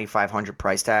understand the 9,500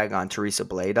 price tag on Teresa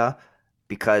Belita,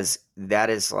 because that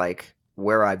is like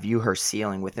where I view her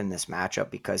ceiling within this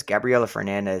matchup, because Gabriela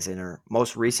Fernandez in her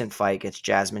most recent fight against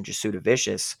Jasmine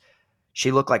Jasudavicius,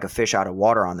 she looked like a fish out of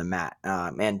water on the mat.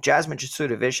 And Jasmine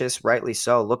Jasudavicius, rightly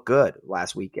so, looked good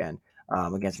last weekend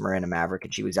against Miranda Maverick,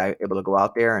 and she was able to go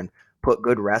out there and put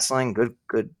good wrestling,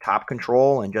 good top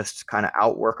control, and just kind of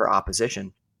outwork her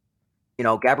opposition.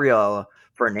 Gabriela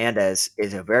Fernandez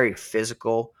is a very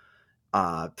physical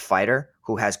fighter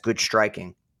who has good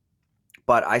striking.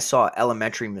 But I saw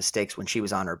elementary mistakes when she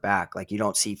was on her back. Like, you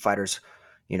don't see fighters,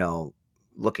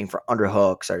 looking for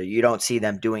underhooks, or you don't see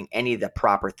them doing any of the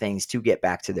proper things to get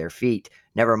back to their feet,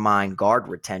 never mind guard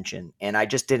retention. And I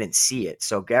just didn't see it.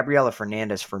 So Gabriela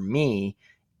Fernandez, for me,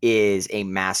 is a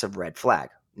massive red flag.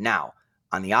 Now,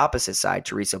 on the opposite side,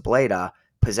 Teresa Bleda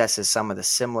possesses some of the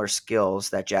similar skills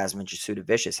that Jasmine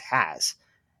Jasudavicius has.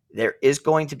 There is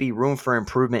going to be room for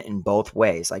improvement in both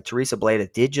ways. Like, Teresa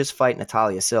Bleda did just fight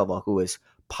Natalia Silva, who is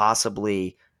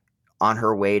possibly on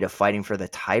her way to fighting for the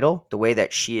title. The way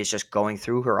that she is just going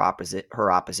through her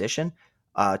opposition,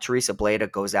 Teresa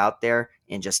Bleda goes out there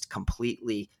and just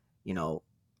completely,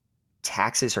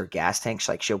 taxes her gas tank.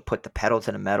 Like, she'll put the pedal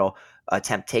to the metal,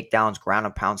 attempt takedowns, ground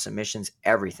and pound submissions,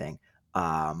 everything.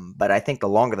 But I think the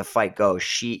longer the fight goes,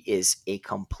 she is a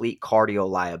complete cardio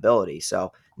liability.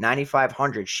 So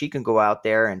 9,500, she can go out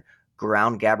there and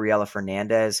ground Gabriela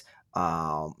Fernandez,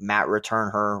 mat return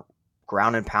her,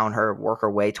 ground and pound her, work her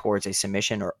way towards a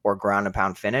submission or ground and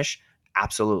pound finish.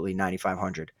 Absolutely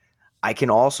 9,500. I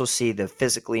can also see the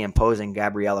physically imposing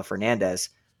Gabriela Fernandez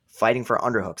fighting for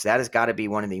underhooks. That has got to be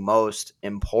one of the most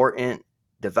important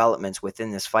developments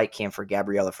within this fight camp for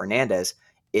Gabriela Fernandez,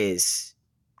 is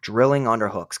drilling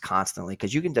underhooks constantly,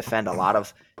 because you can defend a lot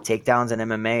of takedowns in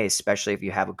MMA, especially if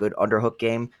you have a good underhook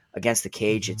game against the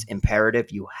cage. It's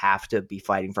imperative you have to be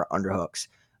fighting for underhooks.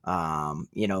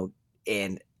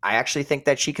 And I actually think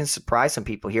that she can surprise some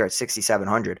people here at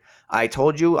 6,700. I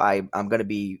told you I'm going to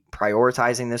be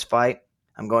prioritizing this fight.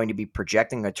 I'm going to be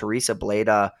projecting a Teresa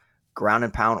Bleda ground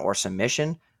and pound or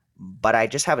submission, but I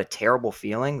just have a terrible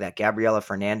feeling that Gabriela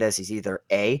Fernandez is either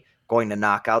A, going to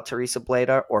knock out Teresa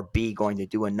Bleda, or B, going to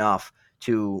do enough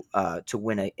to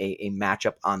win a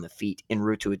matchup on the feet en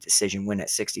route to a decision win at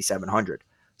 6,700.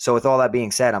 So with all that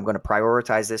being said, I'm going to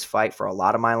prioritize this fight for a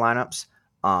lot of my lineups.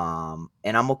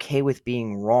 And I'm okay with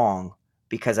being wrong,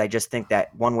 because I just think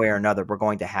that one way or another, we're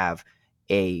going to have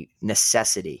a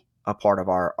necessity, a part of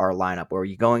our lineup where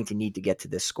you're going to need to get to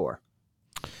this score.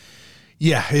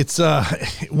 Yeah, it's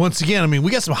once again, I mean, we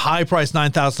got some high price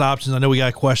 9,000 options. I know we got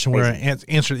a question where I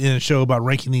answered in a show about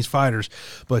ranking these fighters,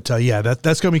 but yeah,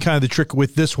 that's going to be kind of the trick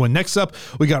with this one. Next up,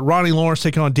 we got Ronnie Lawrence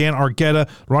taking on Dan Argueta.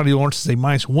 Ronnie Lawrence is a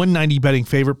minus 190 betting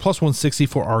favorite, plus 160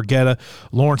 for Argueta.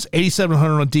 Lawrence,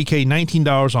 8,700 on DK,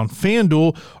 $19 on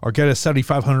FanDuel. Argueta,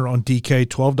 7,500 on DK,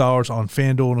 $12 on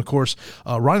FanDuel. And of course,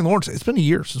 Ronnie Lawrence, it's been a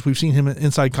year since we've seen him in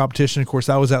inside competition. Of course,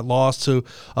 that was that loss to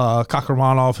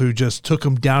Kakramanov, who just took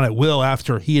him down at will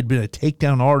after he had been a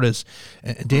takedown artist.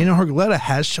 And Daniel Argueta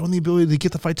has shown the ability to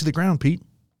get the fight to the ground, Pete.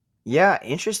 Yeah,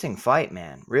 interesting fight,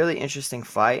 man. Really interesting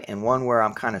fight, and one where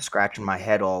I'm kind of scratching my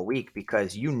head all week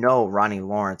because Ronnie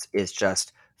Lawrence is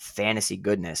just fantasy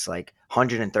goodness. Like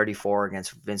 134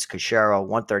 against Vince Cachero,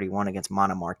 131 against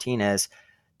Mana Martinez.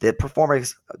 The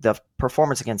performance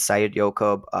against Said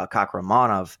Yokob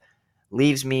Kakramanov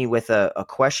leaves me with a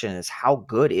question: is how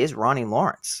good is Ronnie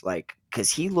Lawrence? Like, because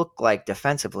he looked like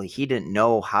defensively he didn't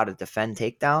know how to defend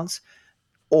takedowns,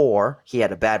 or he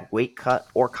had a bad weight cut,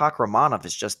 or Kakramanov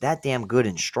is just that damn good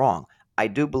and strong. I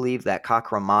do believe that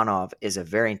Kakramanov is a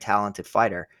very talented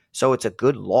fighter, so it's a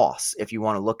good loss if you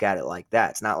want to look at it like that.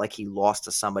 It's not like he lost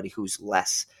to somebody who's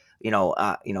less,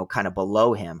 kind of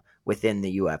below him within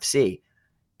the UFC.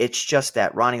 It's just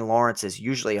that Ronnie Lawrence is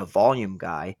usually a volume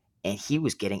guy, and he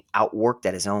was getting outworked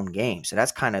at his own game. So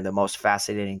that's kind of the most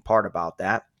fascinating part about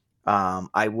that.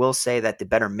 I will say that the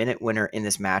better minute winner in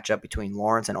this matchup between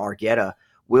Lawrence and Argueta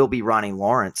will be Ronnie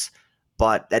Lawrence,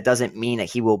 but that doesn't mean that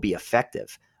he will be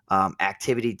effective.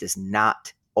 Activity does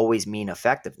not always mean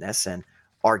effectiveness, and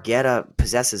Argueta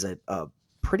possesses a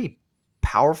pretty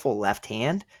powerful left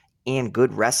hand and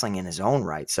good wrestling in his own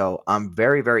right. So I'm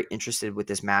very, very interested with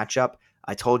this matchup.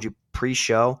 I told you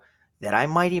pre-show that I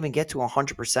might even get to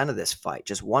 100% of this fight,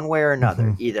 just one way or another.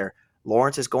 Mm-hmm. Either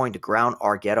Lawrence is going to ground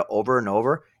Argueta over and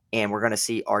over, and we're going to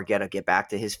see Argueta get back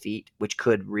to his feet, which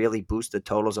could really boost the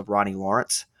totals of Ronnie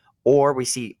Lawrence, or we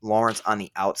see Lawrence on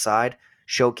the outside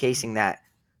showcasing that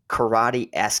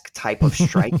karate-esque type of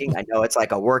striking. I know it's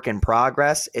like a work in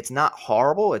progress. It's not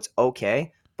horrible. It's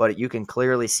okay, but you can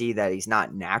clearly see that he's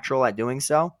not natural at doing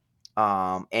so.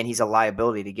 And he's a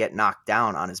liability to get knocked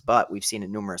down on his butt. We've seen it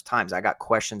numerous times. I got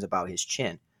questions about his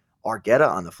chin. Argueta,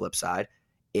 on the flip side,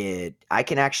 I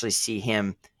can actually see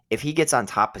him, if he gets on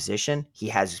top position, he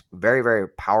has very, very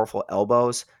powerful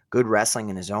elbows, good wrestling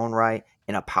in his own right,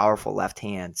 and a powerful left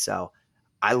hand. So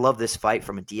I love this fight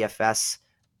from a DFS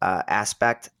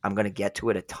aspect. I'm going to get to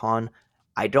it a ton.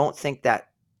 I don't think that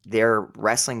their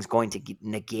wrestling is going to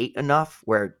negate enough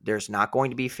where there's not going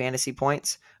to be fantasy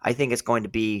points. I think it's going to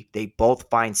be they both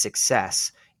find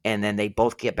success and then they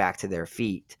both get back to their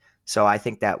feet. So I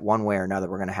think that one way or another,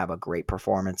 we're going to have a great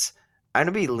performance. I'm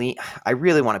going to be I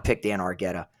really want to pick Dan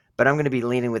Argueta, but I'm going to be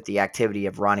leaning with the activity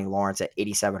of Ronnie Lawrence at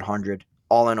 8,700.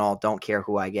 All in all, don't care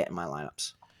who I get in my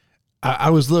lineups.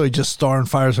 I was literally just starring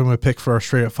fires I'm going to pick for our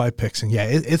straight up fight picks. And yeah,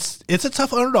 it's a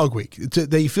tough underdog week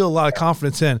that you feel a lot of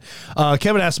confidence in.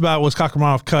 Kevin asked about, was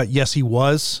Kakramanov cut? Yes, he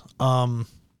was.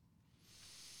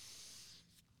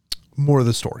 More of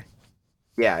the story.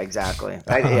 Yeah, exactly.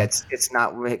 It's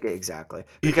not exactly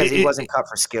because he wasn't cut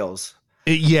for skills.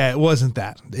 It wasn't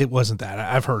that. It wasn't that.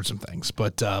 I've heard some things,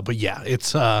 but yeah,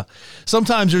 it's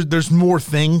sometimes there's more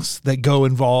things that go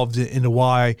involved into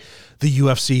why the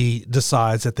UFC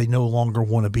decides that they no longer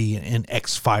want to be in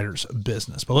X fighters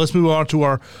business. But let's move on to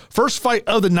our first fight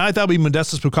of the night. That'll be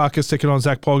Modestas Bukauskas taking on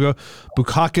Zach Polga.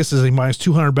 Bukauskas is a minus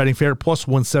 200 betting favorite, plus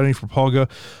 170 for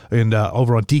Polga, and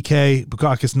over on DK,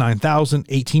 Bukauskas $9,000,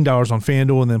 $18 on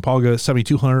FanDuel, and then Polga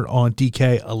 $7,200 on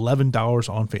DK, $11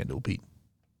 on FanDuel. Pete.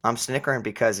 I'm snickering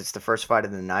because it's the first fight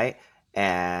of the night,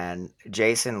 and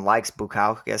Jason likes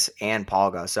Bukauskas and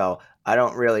Polga, so I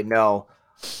don't really know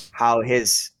how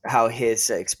his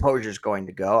exposure is going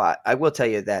to go. I will tell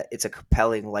you that it's a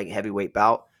compelling light heavyweight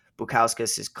bout.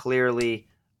 Bukauskas is clearly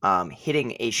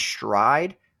hitting a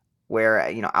stride where,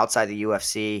 outside the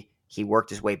UFC, he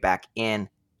worked his way back in,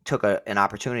 took an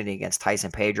opportunity against Tyson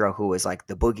Pedro, who was like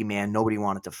the boogeyman. Nobody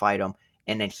wanted to fight him,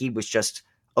 and then he was just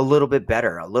a little bit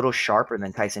better, a little sharper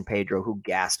than Tyson Pedro, who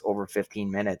gassed over 15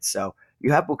 minutes. So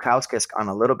you have Bukauskas on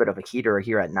a little bit of a heater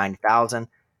here at 9,000.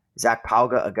 Zach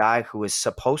Polga, a guy who is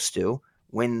supposed to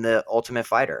win the Ultimate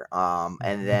Fighter.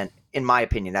 And then, in my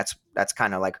opinion, that's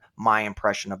kind of like my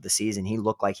impression of the season. He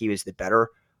looked like he was the better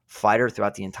fighter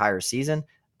throughout the entire season.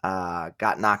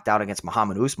 Got knocked out against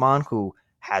Muhammad Usman, who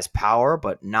has power,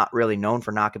 but not really known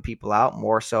for knocking people out,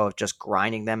 more so of just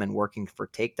grinding them and working for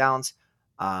takedowns.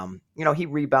 He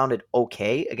rebounded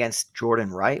okay against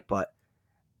Jordan Wright, but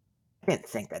I didn't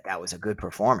think that was a good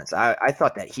performance. I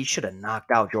thought that he should have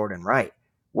knocked out Jordan Wright.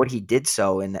 what he did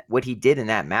what he did in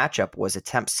that matchup was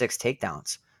attempt 6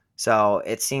 takedowns. So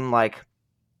it seemed like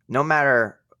no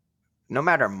matter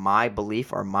my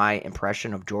belief or my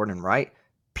impression of Jordan Wright,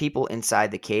 people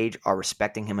inside the cage are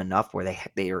respecting him enough where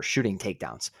they are shooting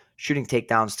takedowns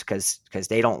because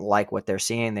they don't like what they're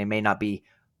seeing. They may not be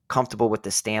comfortable with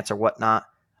the stance or whatnot.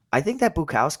 I think that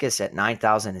Bukauskas at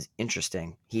 9,000 is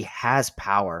interesting. He has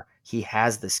power. He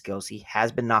has the skills. He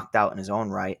has been knocked out in his own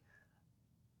right.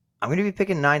 I'm going to be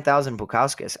picking 9,000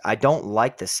 Bukauskas. I don't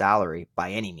like the salary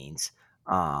by any means.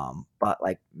 But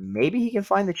like maybe he can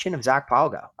find the chin of Zach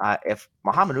Palga. If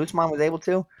Muhammad Usman was able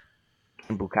to,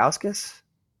 in Bukauskas,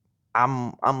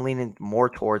 I'm leaning more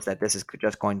towards that this is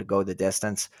just going to go the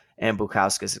distance, and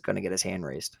Bukauskas is going to get his hand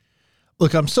raised.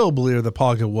 Look, I'm still a believer that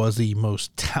Palga was the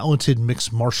most talented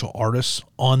mixed martial artist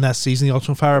on that season, the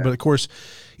Ultimate Fighter. Yeah. But of course,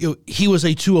 he was a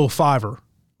 205er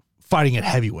fighting at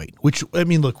heavyweight, which, I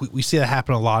mean, look, we see that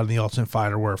happen a lot in the Ultimate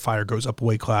Fighter where a fighter goes up a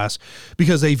weight class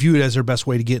because they view it as their best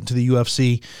way to get into the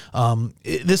UFC.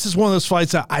 This is one of those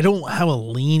fights that I don't have a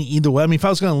lean either way. I mean, if I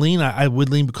was going to lean, I would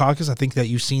lean Bukauskas. I think that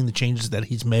you've seen the changes that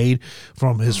he's made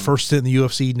from his first stint in the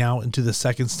UFC now into the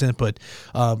second stint. But,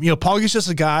 Palga's just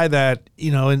a guy that,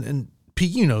 and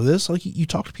Pete, this, like you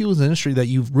talk to people in the industry that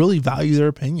you really value their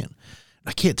opinion.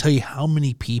 I can't tell you how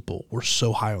many people were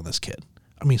so high on this kid.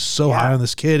 I mean, high on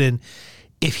this kid. And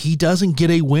if he doesn't get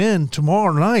a win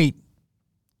tomorrow night,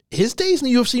 his days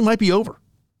in the UFC might be over.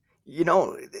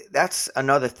 That's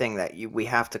another thing that we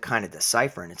have to kind of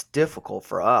decipher, and it's difficult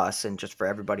for us and just for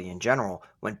everybody in general.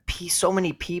 When so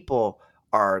many people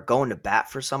are going to bat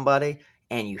for somebody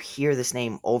and you hear this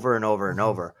name over and over and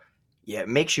over, it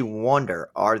makes you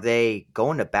wonder, are they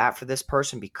going to bat for this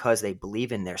person because they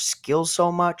believe in their skills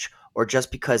so much, or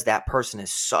just because that person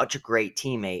is such a great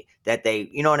teammate that they,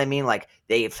 you know what I mean? Like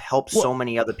they've helped so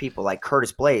many other people, like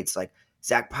Curtis Blades, like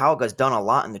Zach Palga's done a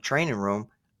lot in the training room.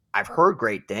 I've heard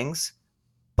great things,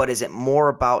 but is it more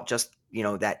about just,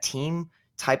 that team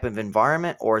type of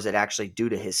environment, or is it actually due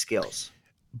to his skills?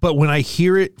 But when I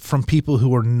hear it from people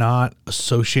who are not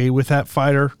associated with that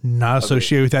fighter, not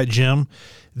associated with that gym,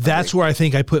 that's where I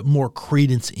think I put more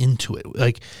credence into it.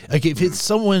 Like if it's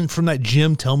someone from that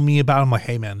gym telling me about, I'm like,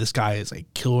 hey man, this guy is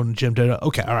like killing the gym.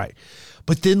 Okay, all right.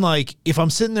 But then like if I'm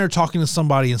sitting there talking to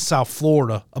somebody in South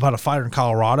Florida about a fighter in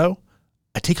Colorado,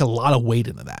 I take a lot of weight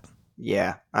into that.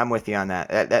 Yeah, I'm with you on that.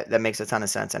 That makes a ton of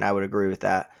sense, and I would agree with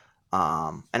that.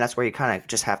 And that's where you kind of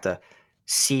just have to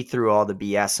see through all the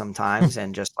BS sometimes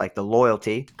and just like the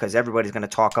loyalty, because everybody's going to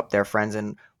talk up their friends.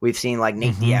 And we've seen like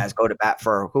Nate Diaz go to bat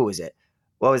for, who is it?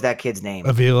 What was that kid's name?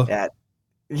 Avila.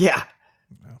 Yeah.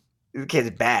 The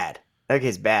kid's bad. That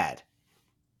kid's bad.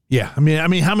 Yeah. I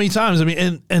mean, how many times? I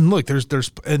mean, and look, there's,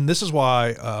 and this is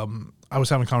why, I was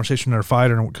having a conversation with our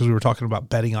fighter because we were talking about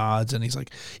betting odds, and he's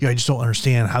like, I just don't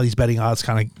understand how these betting odds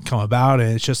kind of come about.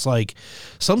 And it's just like,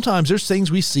 sometimes there's things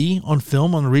we see on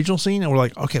film on the regional scene and we're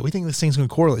like, okay, we think this thing's going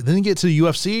to correlate. Then you get to the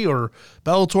UFC or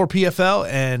Bellator, PFL,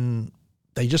 and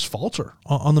they just falter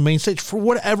on the main stage for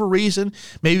whatever reason.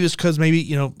 Maybe it's because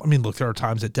look, there are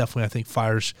times that definitely I think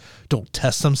fighters don't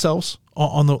test themselves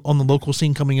on the local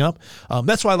scene coming up.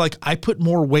 That's why I put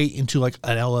more weight into like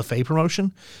an LFA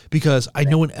promotion, because I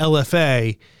know in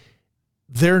LFA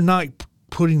they're not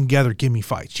putting together gimme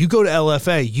fights. You go to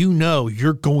LFA,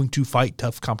 you're going to fight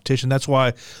tough competition. That's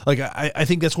why I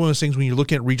think that's one of those things when you're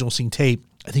looking at regional scene tape,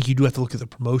 I think you do have to look at the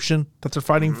promotion that they're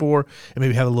fighting for and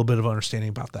maybe have a little bit of understanding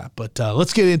about that. But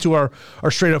let's get into our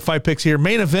straight up fight picks here.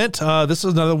 Main event. This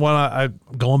is another one I'm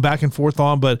going back and forth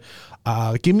on, but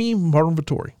give me Marvin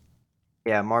Vettori.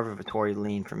 Yeah, Marvin Vettori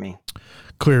lean for me.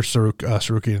 Clear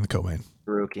Sarukian in the co-main.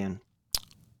 Sarukian.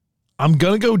 I'm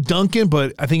going to go Duncan,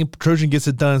 but I think if Trojan gets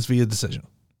it done, it's via decision.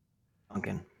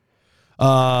 Duncan.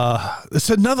 This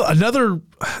is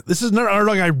another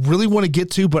underdog I really want to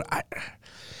get to, but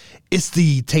it's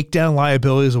the takedown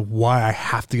liabilities of why I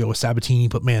have to go with Sabatini.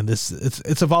 But man,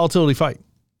 it's a volatility fight.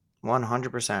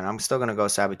 100%. I'm still going to go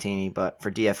Sabatini, but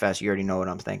for DFS, you already know what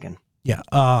I'm thinking. Yeah,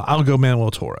 I'll go Manuel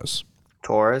Torres.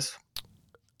 Torres.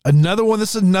 Another one.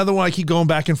 This is another one I keep going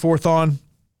back and forth on.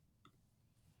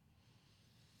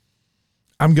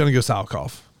 I'm going to go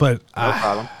Salkov, but no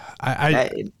problem.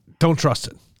 I don't trust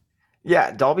it.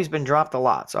 Yeah, Dalby's been dropped a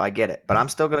lot, so I get it. But I'm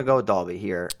still going to go with Dalby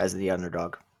here as the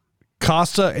underdog.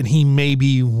 Costa, and he may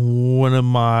be one of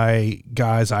my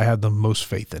guys I have the most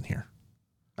faith in here.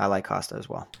 I like Costa as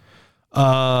well.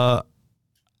 I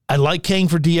like Kang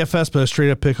for DFS, but a straight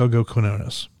up pick, I'll go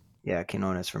Quinones. Yeah,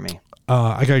 Quinones for me.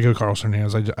 I got to go Carlos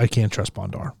Hernandez. I can't trust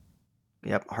Bondar.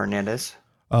 Yep, Hernandez.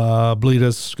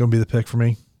 Bleeda's going to be the pick for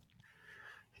me.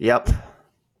 Yep.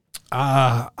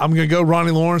 I'm gonna go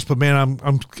Ronnie Lawrence, but man,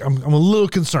 I'm a little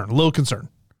concerned. A little concerned.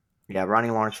 Yeah, Ronnie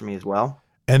Lawrence for me as well.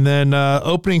 And then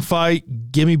opening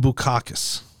fight, give me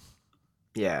Bukakis.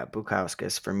 Yeah,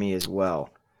 Bukauskas for me as well.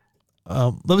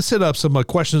 Let me set up some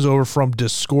questions over from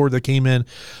Discord that came in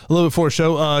a little bit before the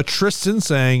show. Tristan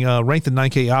saying rank the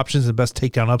 9K options and best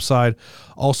takedown upside,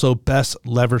 also best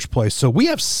leverage play. So we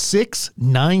have 6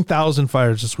 9,000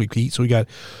 fighters this week, Pete. So we got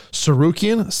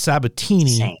Sarukian,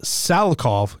 Sabatini,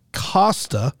 Salikov,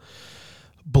 Costa,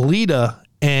 Belita,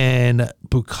 and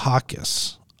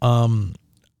Bukakis.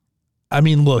 I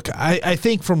mean, look, I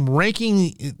think from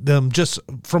ranking them just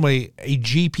from a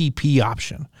GPP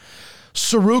option,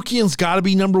 Sarukian's got to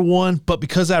be number one, but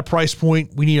because of that price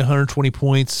point, we need 120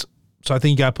 points. So I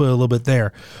think you got to put a little bit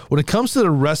there. When it comes to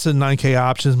the rest of the 9K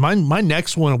options, my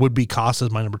next one would be Costa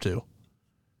as my number 2.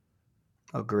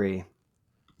 Agree.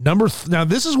 Now,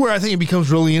 this is where I think it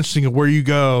becomes really interesting of where you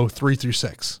go 3 through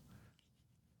 6.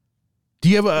 Do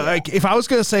you have like, if I was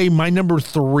going to say my number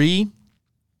 3,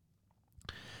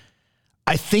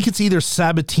 I think it's either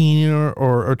Sabatini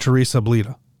or Teresa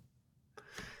Belita.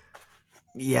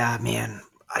 Yeah, man.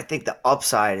 I think the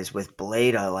upside is with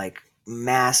Belita, like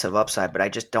massive upside, but I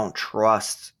just don't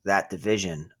trust that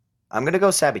division. I'm going to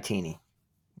go Sabatini.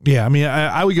 Yeah, I mean,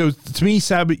 I would go, to me,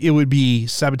 it would be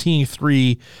Sabatini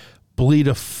 3,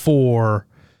 Belita 4,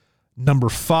 number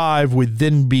 5 would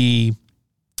then be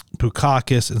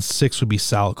Bukakis, and 6 would be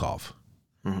Salikov.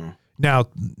 Mm-hmm. Now,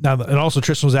 and also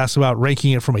Tristan was asked about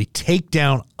ranking it from a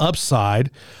takedown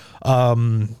upside.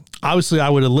 Obviously, I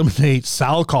would eliminate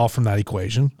Salikov from that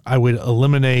equation. I would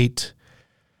eliminate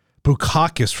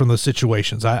Bukakis from those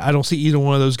situations. I don't see either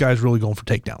one of those guys really going for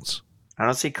takedowns. I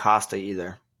don't see Costa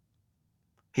either.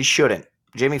 He shouldn't.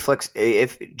 Jimmy Flick's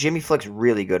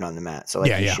really good on the mat, so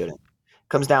he shouldn't.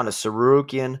 Comes down to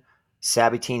Sarukian,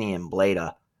 Sabatini, and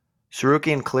Belita.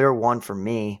 Sarukian clear 1 for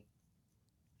me.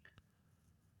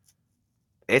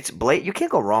 It's Blade. You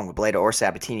can't go wrong with Belita or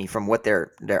Sabatini from what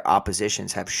their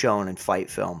oppositions have shown in fight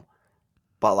film.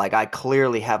 But like, I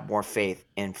clearly have more faith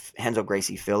in Renzo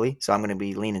Gracie Philly, so I'm going to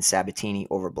be leaning Sabatini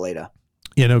over Belita.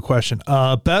 Yeah, no question.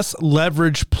 Best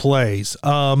leverage plays.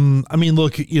 I mean,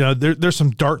 look, there's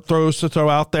some dart throws to throw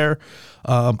out there.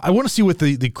 I want to see what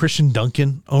the Christian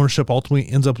Duncan ownership ultimately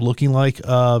ends up looking like.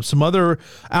 Some other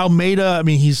Almeida. I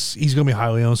mean, he's going to be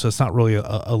highly owned, so it's not really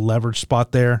a leverage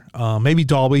spot there. Maybe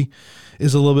Dalby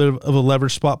is a little bit of a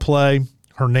leverage spot play.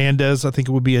 Hernandez, I think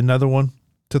it would be another one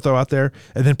to throw out there,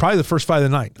 and then probably the first fight of the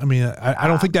night. I mean, I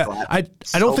don't think that I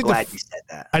don't think glad you said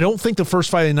that. I don't think the first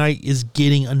fight of the night is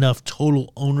getting enough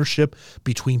total ownership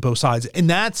between both sides, and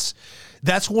that's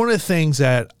one of the things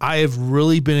that I have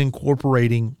really been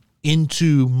incorporating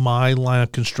into my line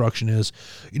of construction is,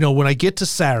 when I get to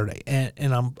Saturday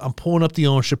and I'm pulling up the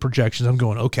ownership projections, I'm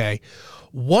going, okay,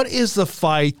 what is the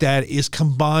fight that is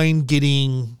combined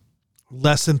getting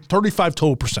less than 35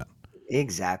 total percent?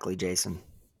 Exactly, Jason.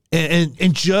 And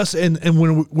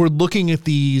when we're looking at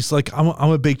these, like I'm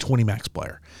a big 20 max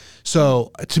player.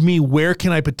 So to me, where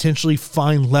can I potentially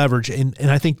find leverage? And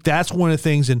I think that's one of the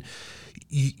things. And,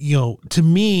 to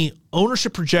me,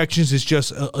 ownership projections is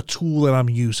just a tool that I'm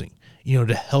using,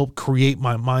 to help create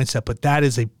my mindset. But that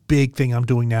is a big thing I'm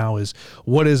doing now is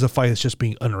what is a fight that's just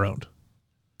being underowned?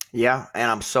 Yeah. And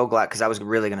I'm so glad, because I was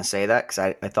really going to say that, because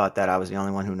I thought that I was the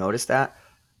only one who noticed that.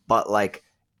 But like,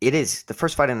 it is the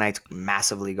first fight of the night's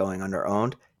massively going under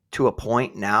owned to a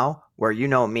point now where,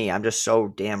 me, I'm just so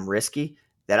damn risky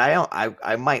that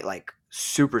I might like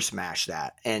super smash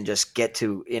that and just get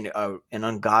to an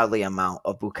ungodly amount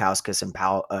of Bukauskas and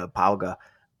Pauga.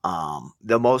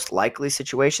 The most likely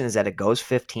situation is that it goes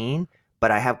 15,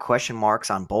 but I have question marks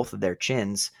on both of their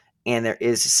chins, and there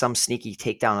is some sneaky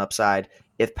takedown upside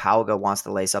if Pauga wants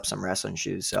to lace up some wrestling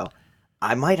shoes. So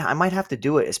I might have to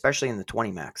do it, especially in the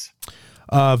 20 max.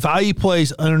 Value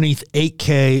plays underneath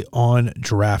 8K on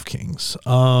DraftKings.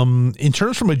 In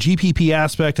terms from a GPP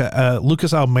aspect,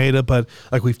 Lucas Almeida, but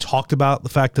like we've talked about the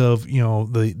fact of,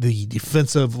 the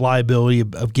defensive liability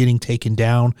of getting taken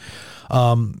down.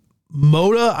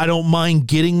 Moda, I don't mind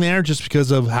getting there just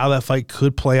because of how that fight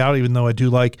could play out, even though I do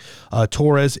like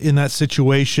Torres in that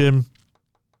situation.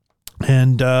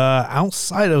 And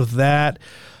outside of that,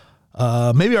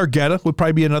 maybe Argueta would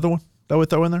probably be another one that I would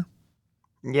throw in there.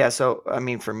 Yeah, so, I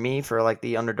mean, for me, for like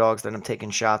the underdogs that I'm taking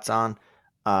shots on,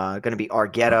 going to be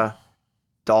Argueta,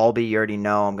 Dalby, you already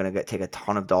know I'm going to take a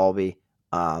ton of Dalby,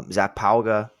 Zach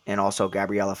Pauga, and also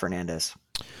Gabriela Fernandez.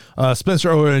 Spencer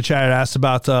over in the chat asked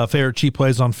about favorite cheap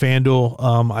plays on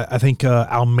FanDuel. I think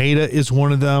Almeida is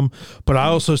one of them, but I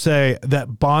also say that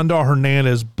Bondar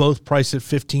Hernandez, both priced at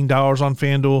 $15 on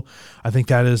FanDuel. I think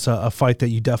that is a fight that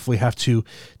you definitely have to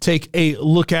take a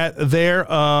look at there.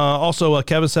 Also,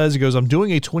 Kevin says, he goes, I'm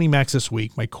doing a 20 max this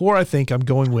week. My core I think I'm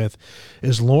going with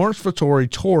is Lawrence Vettori,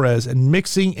 Torres, and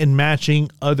mixing and matching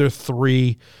other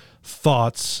three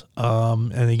thoughts.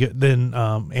 And then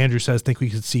Andrew says, think we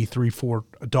could see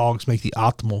 3-4 dogs make the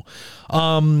optimal.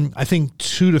 I think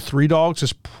 2 to 3 dogs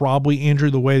is probably, Andrew,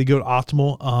 the way to go to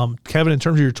optimal. Kevin, in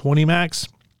terms of your 20 max,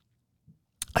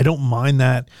 I don't mind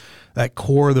that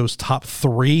core of those top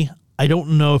 3. I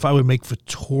don't know if I would make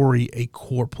Vettori a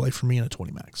core play for me in a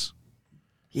 20 max.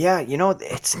 Yeah,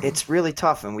 it's really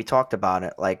tough, and we talked about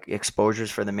it, like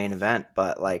exposures for the main event,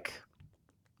 but like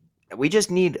we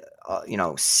just need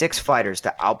 6 fighters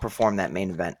to outperform that main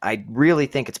event. I really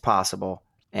think it's possible,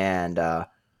 and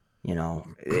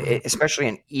especially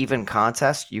in even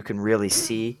contest, you can really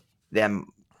see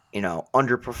them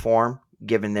underperform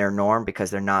given their norm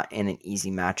because they're not in an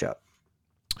easy matchup.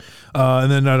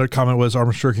 And then another comment was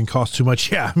Armstrong can cost too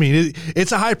much. Yeah, I mean,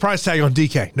 it's a high price tag on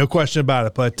DK, no question about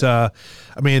it. But, I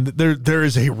mean, there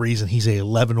is a reason he's a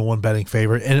 11-1 betting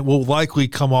favorite, and it will likely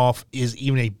come off as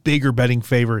even a bigger betting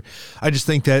favorite. I just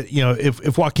think that,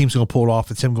 if Joaquin's going to pull it off,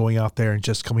 it's him going out there and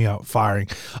just coming out firing.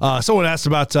 Someone asked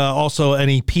about also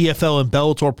any PFL and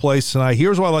Bellator plays tonight.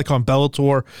 Here's what I like on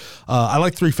Bellator. I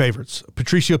like 3 favorites.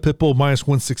 Patricio Pitbull,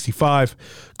 -165.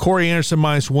 Corey Anderson,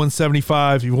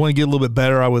 -175. If you want to get a little bit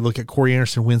better, I would look at Corey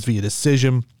Anderson wins via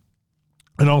decision.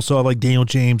 And also, I like Daniel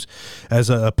James as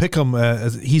a pick'em,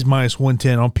 as he's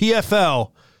 -110. On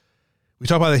PFL, we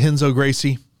talk about the Renzo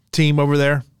Gracie team over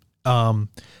there.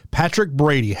 Patrick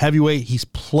Brady, heavyweight, he's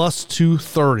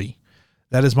 +230.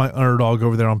 That is my underdog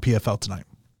over there on PFL tonight.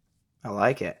 I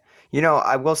like it.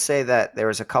 I will say that there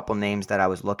was a couple names that I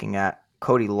was looking at.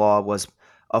 Cody Law was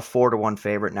a 4-1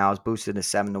 favorite. Now is boosted to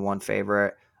 7-1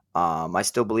 favorite. I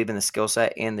still believe in the skill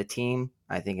set and the team.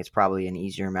 I think it's probably an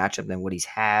easier matchup than what he's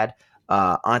had.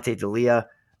 Ante D'Elia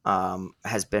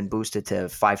has been boosted to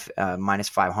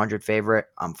 -500 favorite.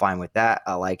 I'm fine with that.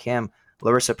 I like him.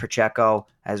 Larissa Pacheco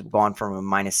has gone from a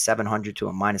 -700 to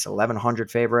a -1100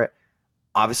 favorite.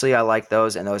 Obviously, I like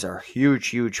those, and those are huge,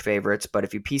 huge favorites. But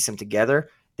if you piece them together,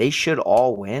 they should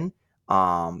all win.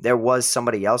 There was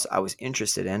somebody else I was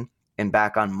interested in. And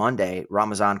back on Monday,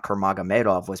 Ramazan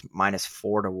Kurmagomedov was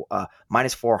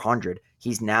 -400.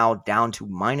 He's now down to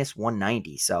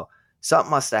 -190. So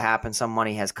something must have happened. Some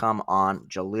money has come on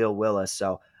Jaleel Willis.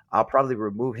 So I'll probably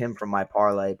remove him from my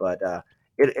parlay. But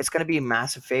it's going to be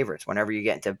massive favorites whenever you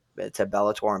get into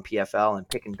Bellator and PFL and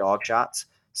picking dog shots.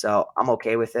 So I'm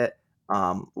okay with it.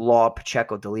 Law,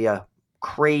 Pacheco, D'Elia,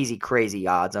 crazy, crazy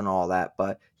odds on all that.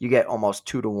 But you get almost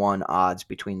 2-1 odds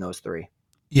between those 3.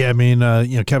 Yeah, I mean,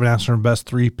 Kevin asked for best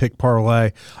 3-pick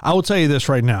parlay. I will tell you this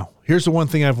right now. Here's the one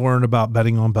thing I've learned about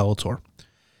betting on Bellator.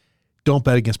 Don't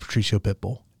bet against Patricio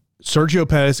Pitbull. Sergio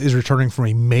Pettis is returning from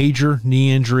a major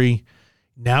knee injury.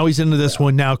 Now he's into this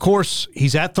one. Now, of course,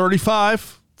 he's at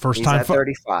 35. First time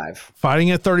 35. Fighting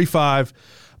at 35.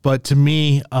 But to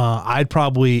me, I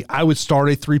would start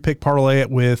a 3-pick parlay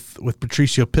with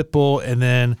Patricio Pitbull, and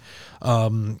then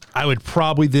I would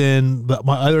probably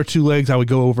my other 2 legs, I would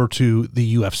go over to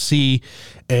the UFC,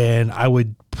 and I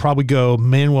would probably go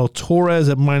Manuel Torres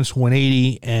at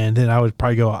 -180, and then I would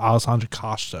probably go Alessandro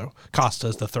Costa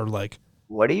as the 3rd leg.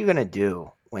 What are you going to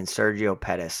do when Sergio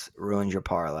Pettis ruins your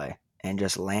parlay and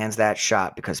just lands that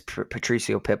shot because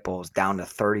Patricio Pitbull is down to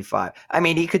 35? I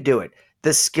mean, he could do it.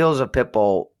 The skills of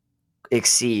Pitbull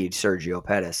exceed Sergio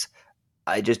Pettis.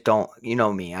 I just don't,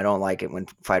 me, I don't like it when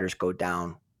fighters go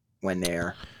down when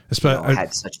they're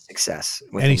had such success.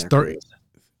 And he's 30.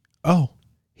 Oh,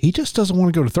 he just doesn't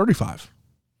want to go to 35.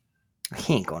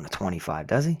 He ain't going to 25,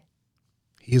 does he?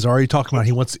 He's already talking about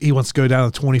he wants to go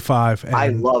down to 25 and I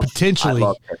love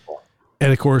Pitbull.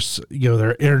 And of course,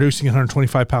 they're introducing a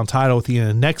 125-pound title at the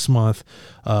end of next month.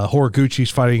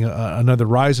 Horiguchi's fighting another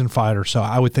Ryzen fighter. So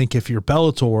I would think if you're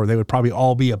Bellator, they would probably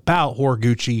all be about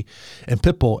Horiguchi and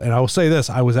Pitbull. And I will say this,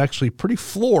 I was actually pretty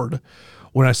floored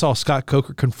when I saw Scott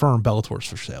Coker confirm Bellator's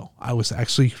for sale. I was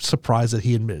actually surprised that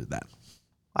he admitted that.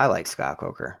 I like Scott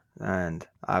Coker. And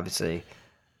obviously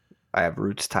I have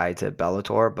roots tied to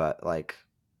Bellator, but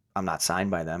I'm not signed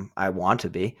by them. I want to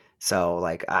be. So,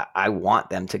 I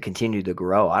want them to continue to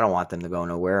grow. I don't want them to go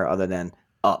nowhere other than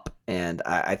up. And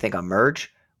I think a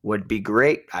merge would be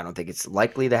great. I don't think it's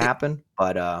likely to happen,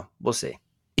 but we'll see.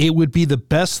 It would be the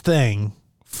best thing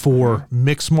for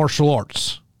mixed martial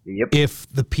arts if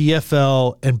the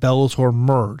PFL and Bellator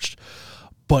merged.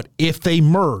 But if they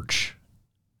merge,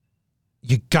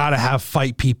 you got to have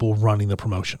fight people running the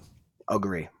promotion.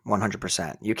 Agree,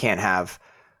 100%. You can't have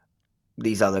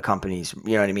these other companies.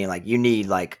 You know what I mean? Like you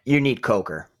need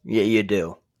Coker. Yeah, you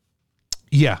do.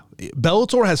 Yeah,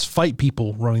 Bellator has fight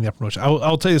people running that promotion.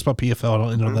 I'll tell you this about PFL.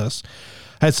 I don't know this.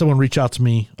 I had someone reach out to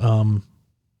me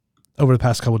over the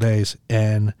past couple of days,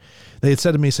 and they had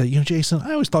said to me, Jason,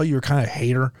 I always thought you were kind of a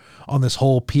hater on this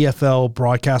whole PFL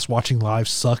broadcast. Watching live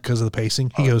suck because of the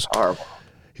pacing. He goes, horrible.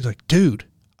 He's like, dude,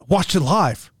 I watched it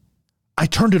live. I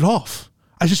turned it off.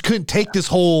 I just couldn't take this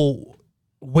whole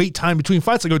wait time between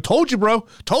fights. I go, told you, bro.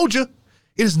 Told you.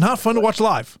 It is not fun to watch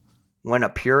live. When a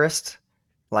purist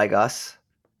like us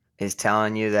is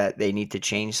telling you that they need to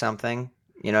change something,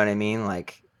 you know what I mean?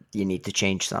 Like, you need to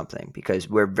change something because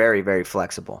we're very, very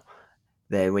flexible.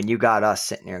 When you got us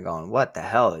sitting there going, what the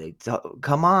hell?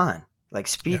 Come on. Like,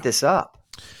 speed this up.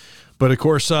 But, of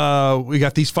course, we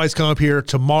got these fights coming up here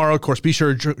tomorrow. Of course, be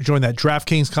sure to join that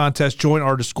DraftKings contest. Join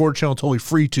our Discord channel, totally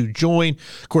free to join.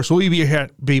 Of course, we'll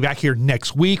be back here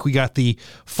next week. We got the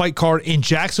fight card in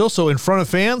Jacksonville, so in front of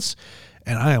fans.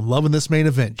 And I am loving this main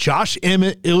event. Josh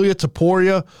Emmett, Ilya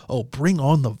Topuria. Oh, bring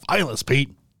on the violence,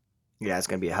 Pete. Yeah, it's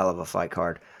going to be a hell of a fight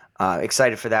card.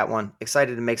 Excited for that one.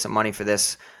 Excited to make some money for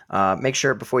this. Make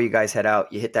sure before you guys head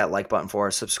out, you hit that like button for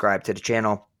us, subscribe to the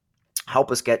channel.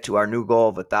 Help us get to our new goal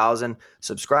of 1,000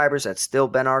 subscribers. That's still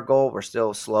been our goal. We're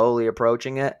still slowly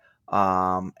approaching it. We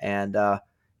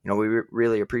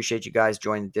really appreciate you guys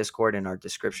joining the Discord in our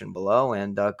description below.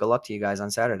 And good luck to you guys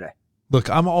on Saturday. Look,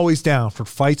 I'm always down for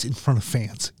fights in front of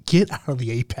fans. Get out of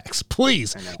the Apex,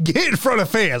 please. Get in front of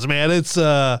fans, man. It's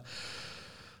oh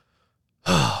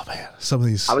man, some of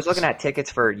these. I was looking at tickets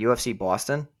for UFC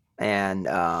Boston, and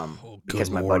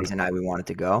because my buddies and I, we wanted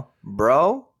to go,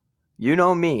 bro. You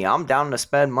know me, I'm down to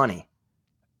spend money,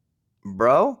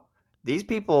 bro. These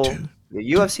people,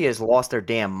 the UFC has lost their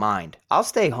damn mind. I'll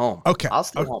stay home. Okay, I'll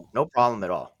stay home. No problem at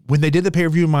all. When they did the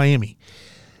pay-per-view in Miami,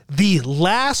 the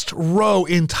last row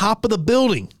in top of the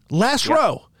building,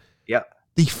 row. Yep.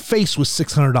 The face was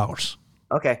 $600.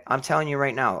 Okay, I'm telling you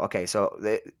right now. Okay, so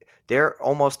they're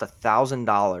almost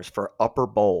 $1,000 for upper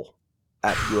bowl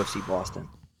at UFC Boston.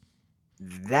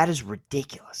 That is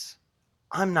ridiculous.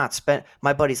 I'm not spent.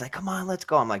 My buddy's like, come on, let's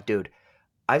go. I'm like, dude,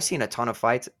 I've seen a ton of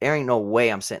fights. There ain't no way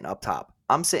I'm sitting up top.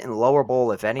 I'm sitting lower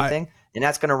bowl, if anything, and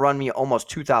that's going to run me almost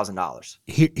 $2,000.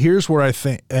 Here's where I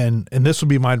think, and this would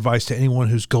be my advice to anyone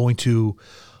who's going to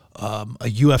a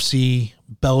UFC,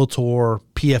 Bellator,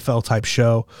 PFL type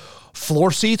show.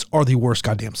 Floor seats are the worst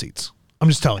goddamn seats. I'm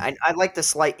just telling you. I like the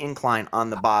slight incline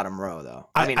on the bottom row, though.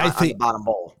 I think on the bottom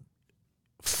bowl.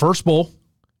 First bowl,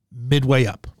 midway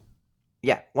up.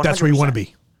 Yeah, 100%. That's where you want to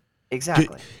be.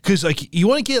 Exactly. Because you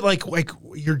want to get like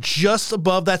you're just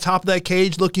above that top of that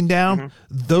cage looking down. Mm-hmm.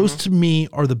 Those to me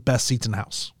are the best seats in the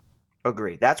house.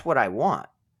 Agree. That's what I want.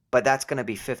 But that's going to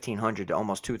be $1,500 to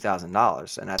almost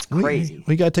 $2,000, and that's crazy.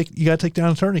 You got to take down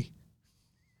an attorney.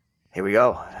 Here we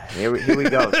go. Here we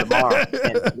go tomorrow.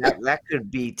 And that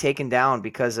could be taken down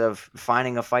because of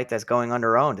finding a fight that's going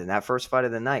under-owned, and that first fight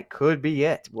of the night could be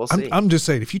it. We'll see. I'm just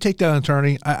saying, if you take down an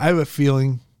attorney, I have a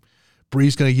feeling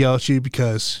Bree's going to yell at you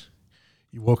because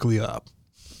you woke Leah up.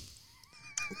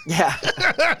 Yeah.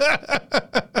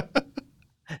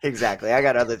 Exactly. I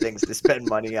got other things to spend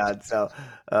money on. So,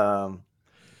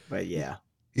 but yeah.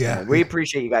 Yeah. We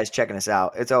appreciate you guys checking us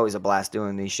out. It's always a blast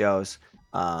doing these shows.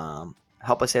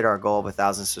 Help us hit our goal of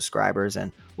 1,000 subscribers,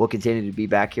 and we'll continue to be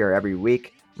back here every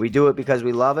week. We do it because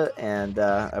we love it and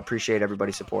appreciate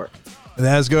everybody's support. And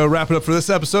that's going to wrap it up for this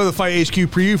episode of the Fight HQ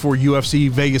preview for UFC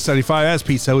Vegas 75. As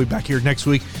Pete said, we'll be back here next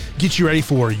week. Get you ready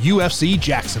for UFC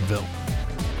Jacksonville.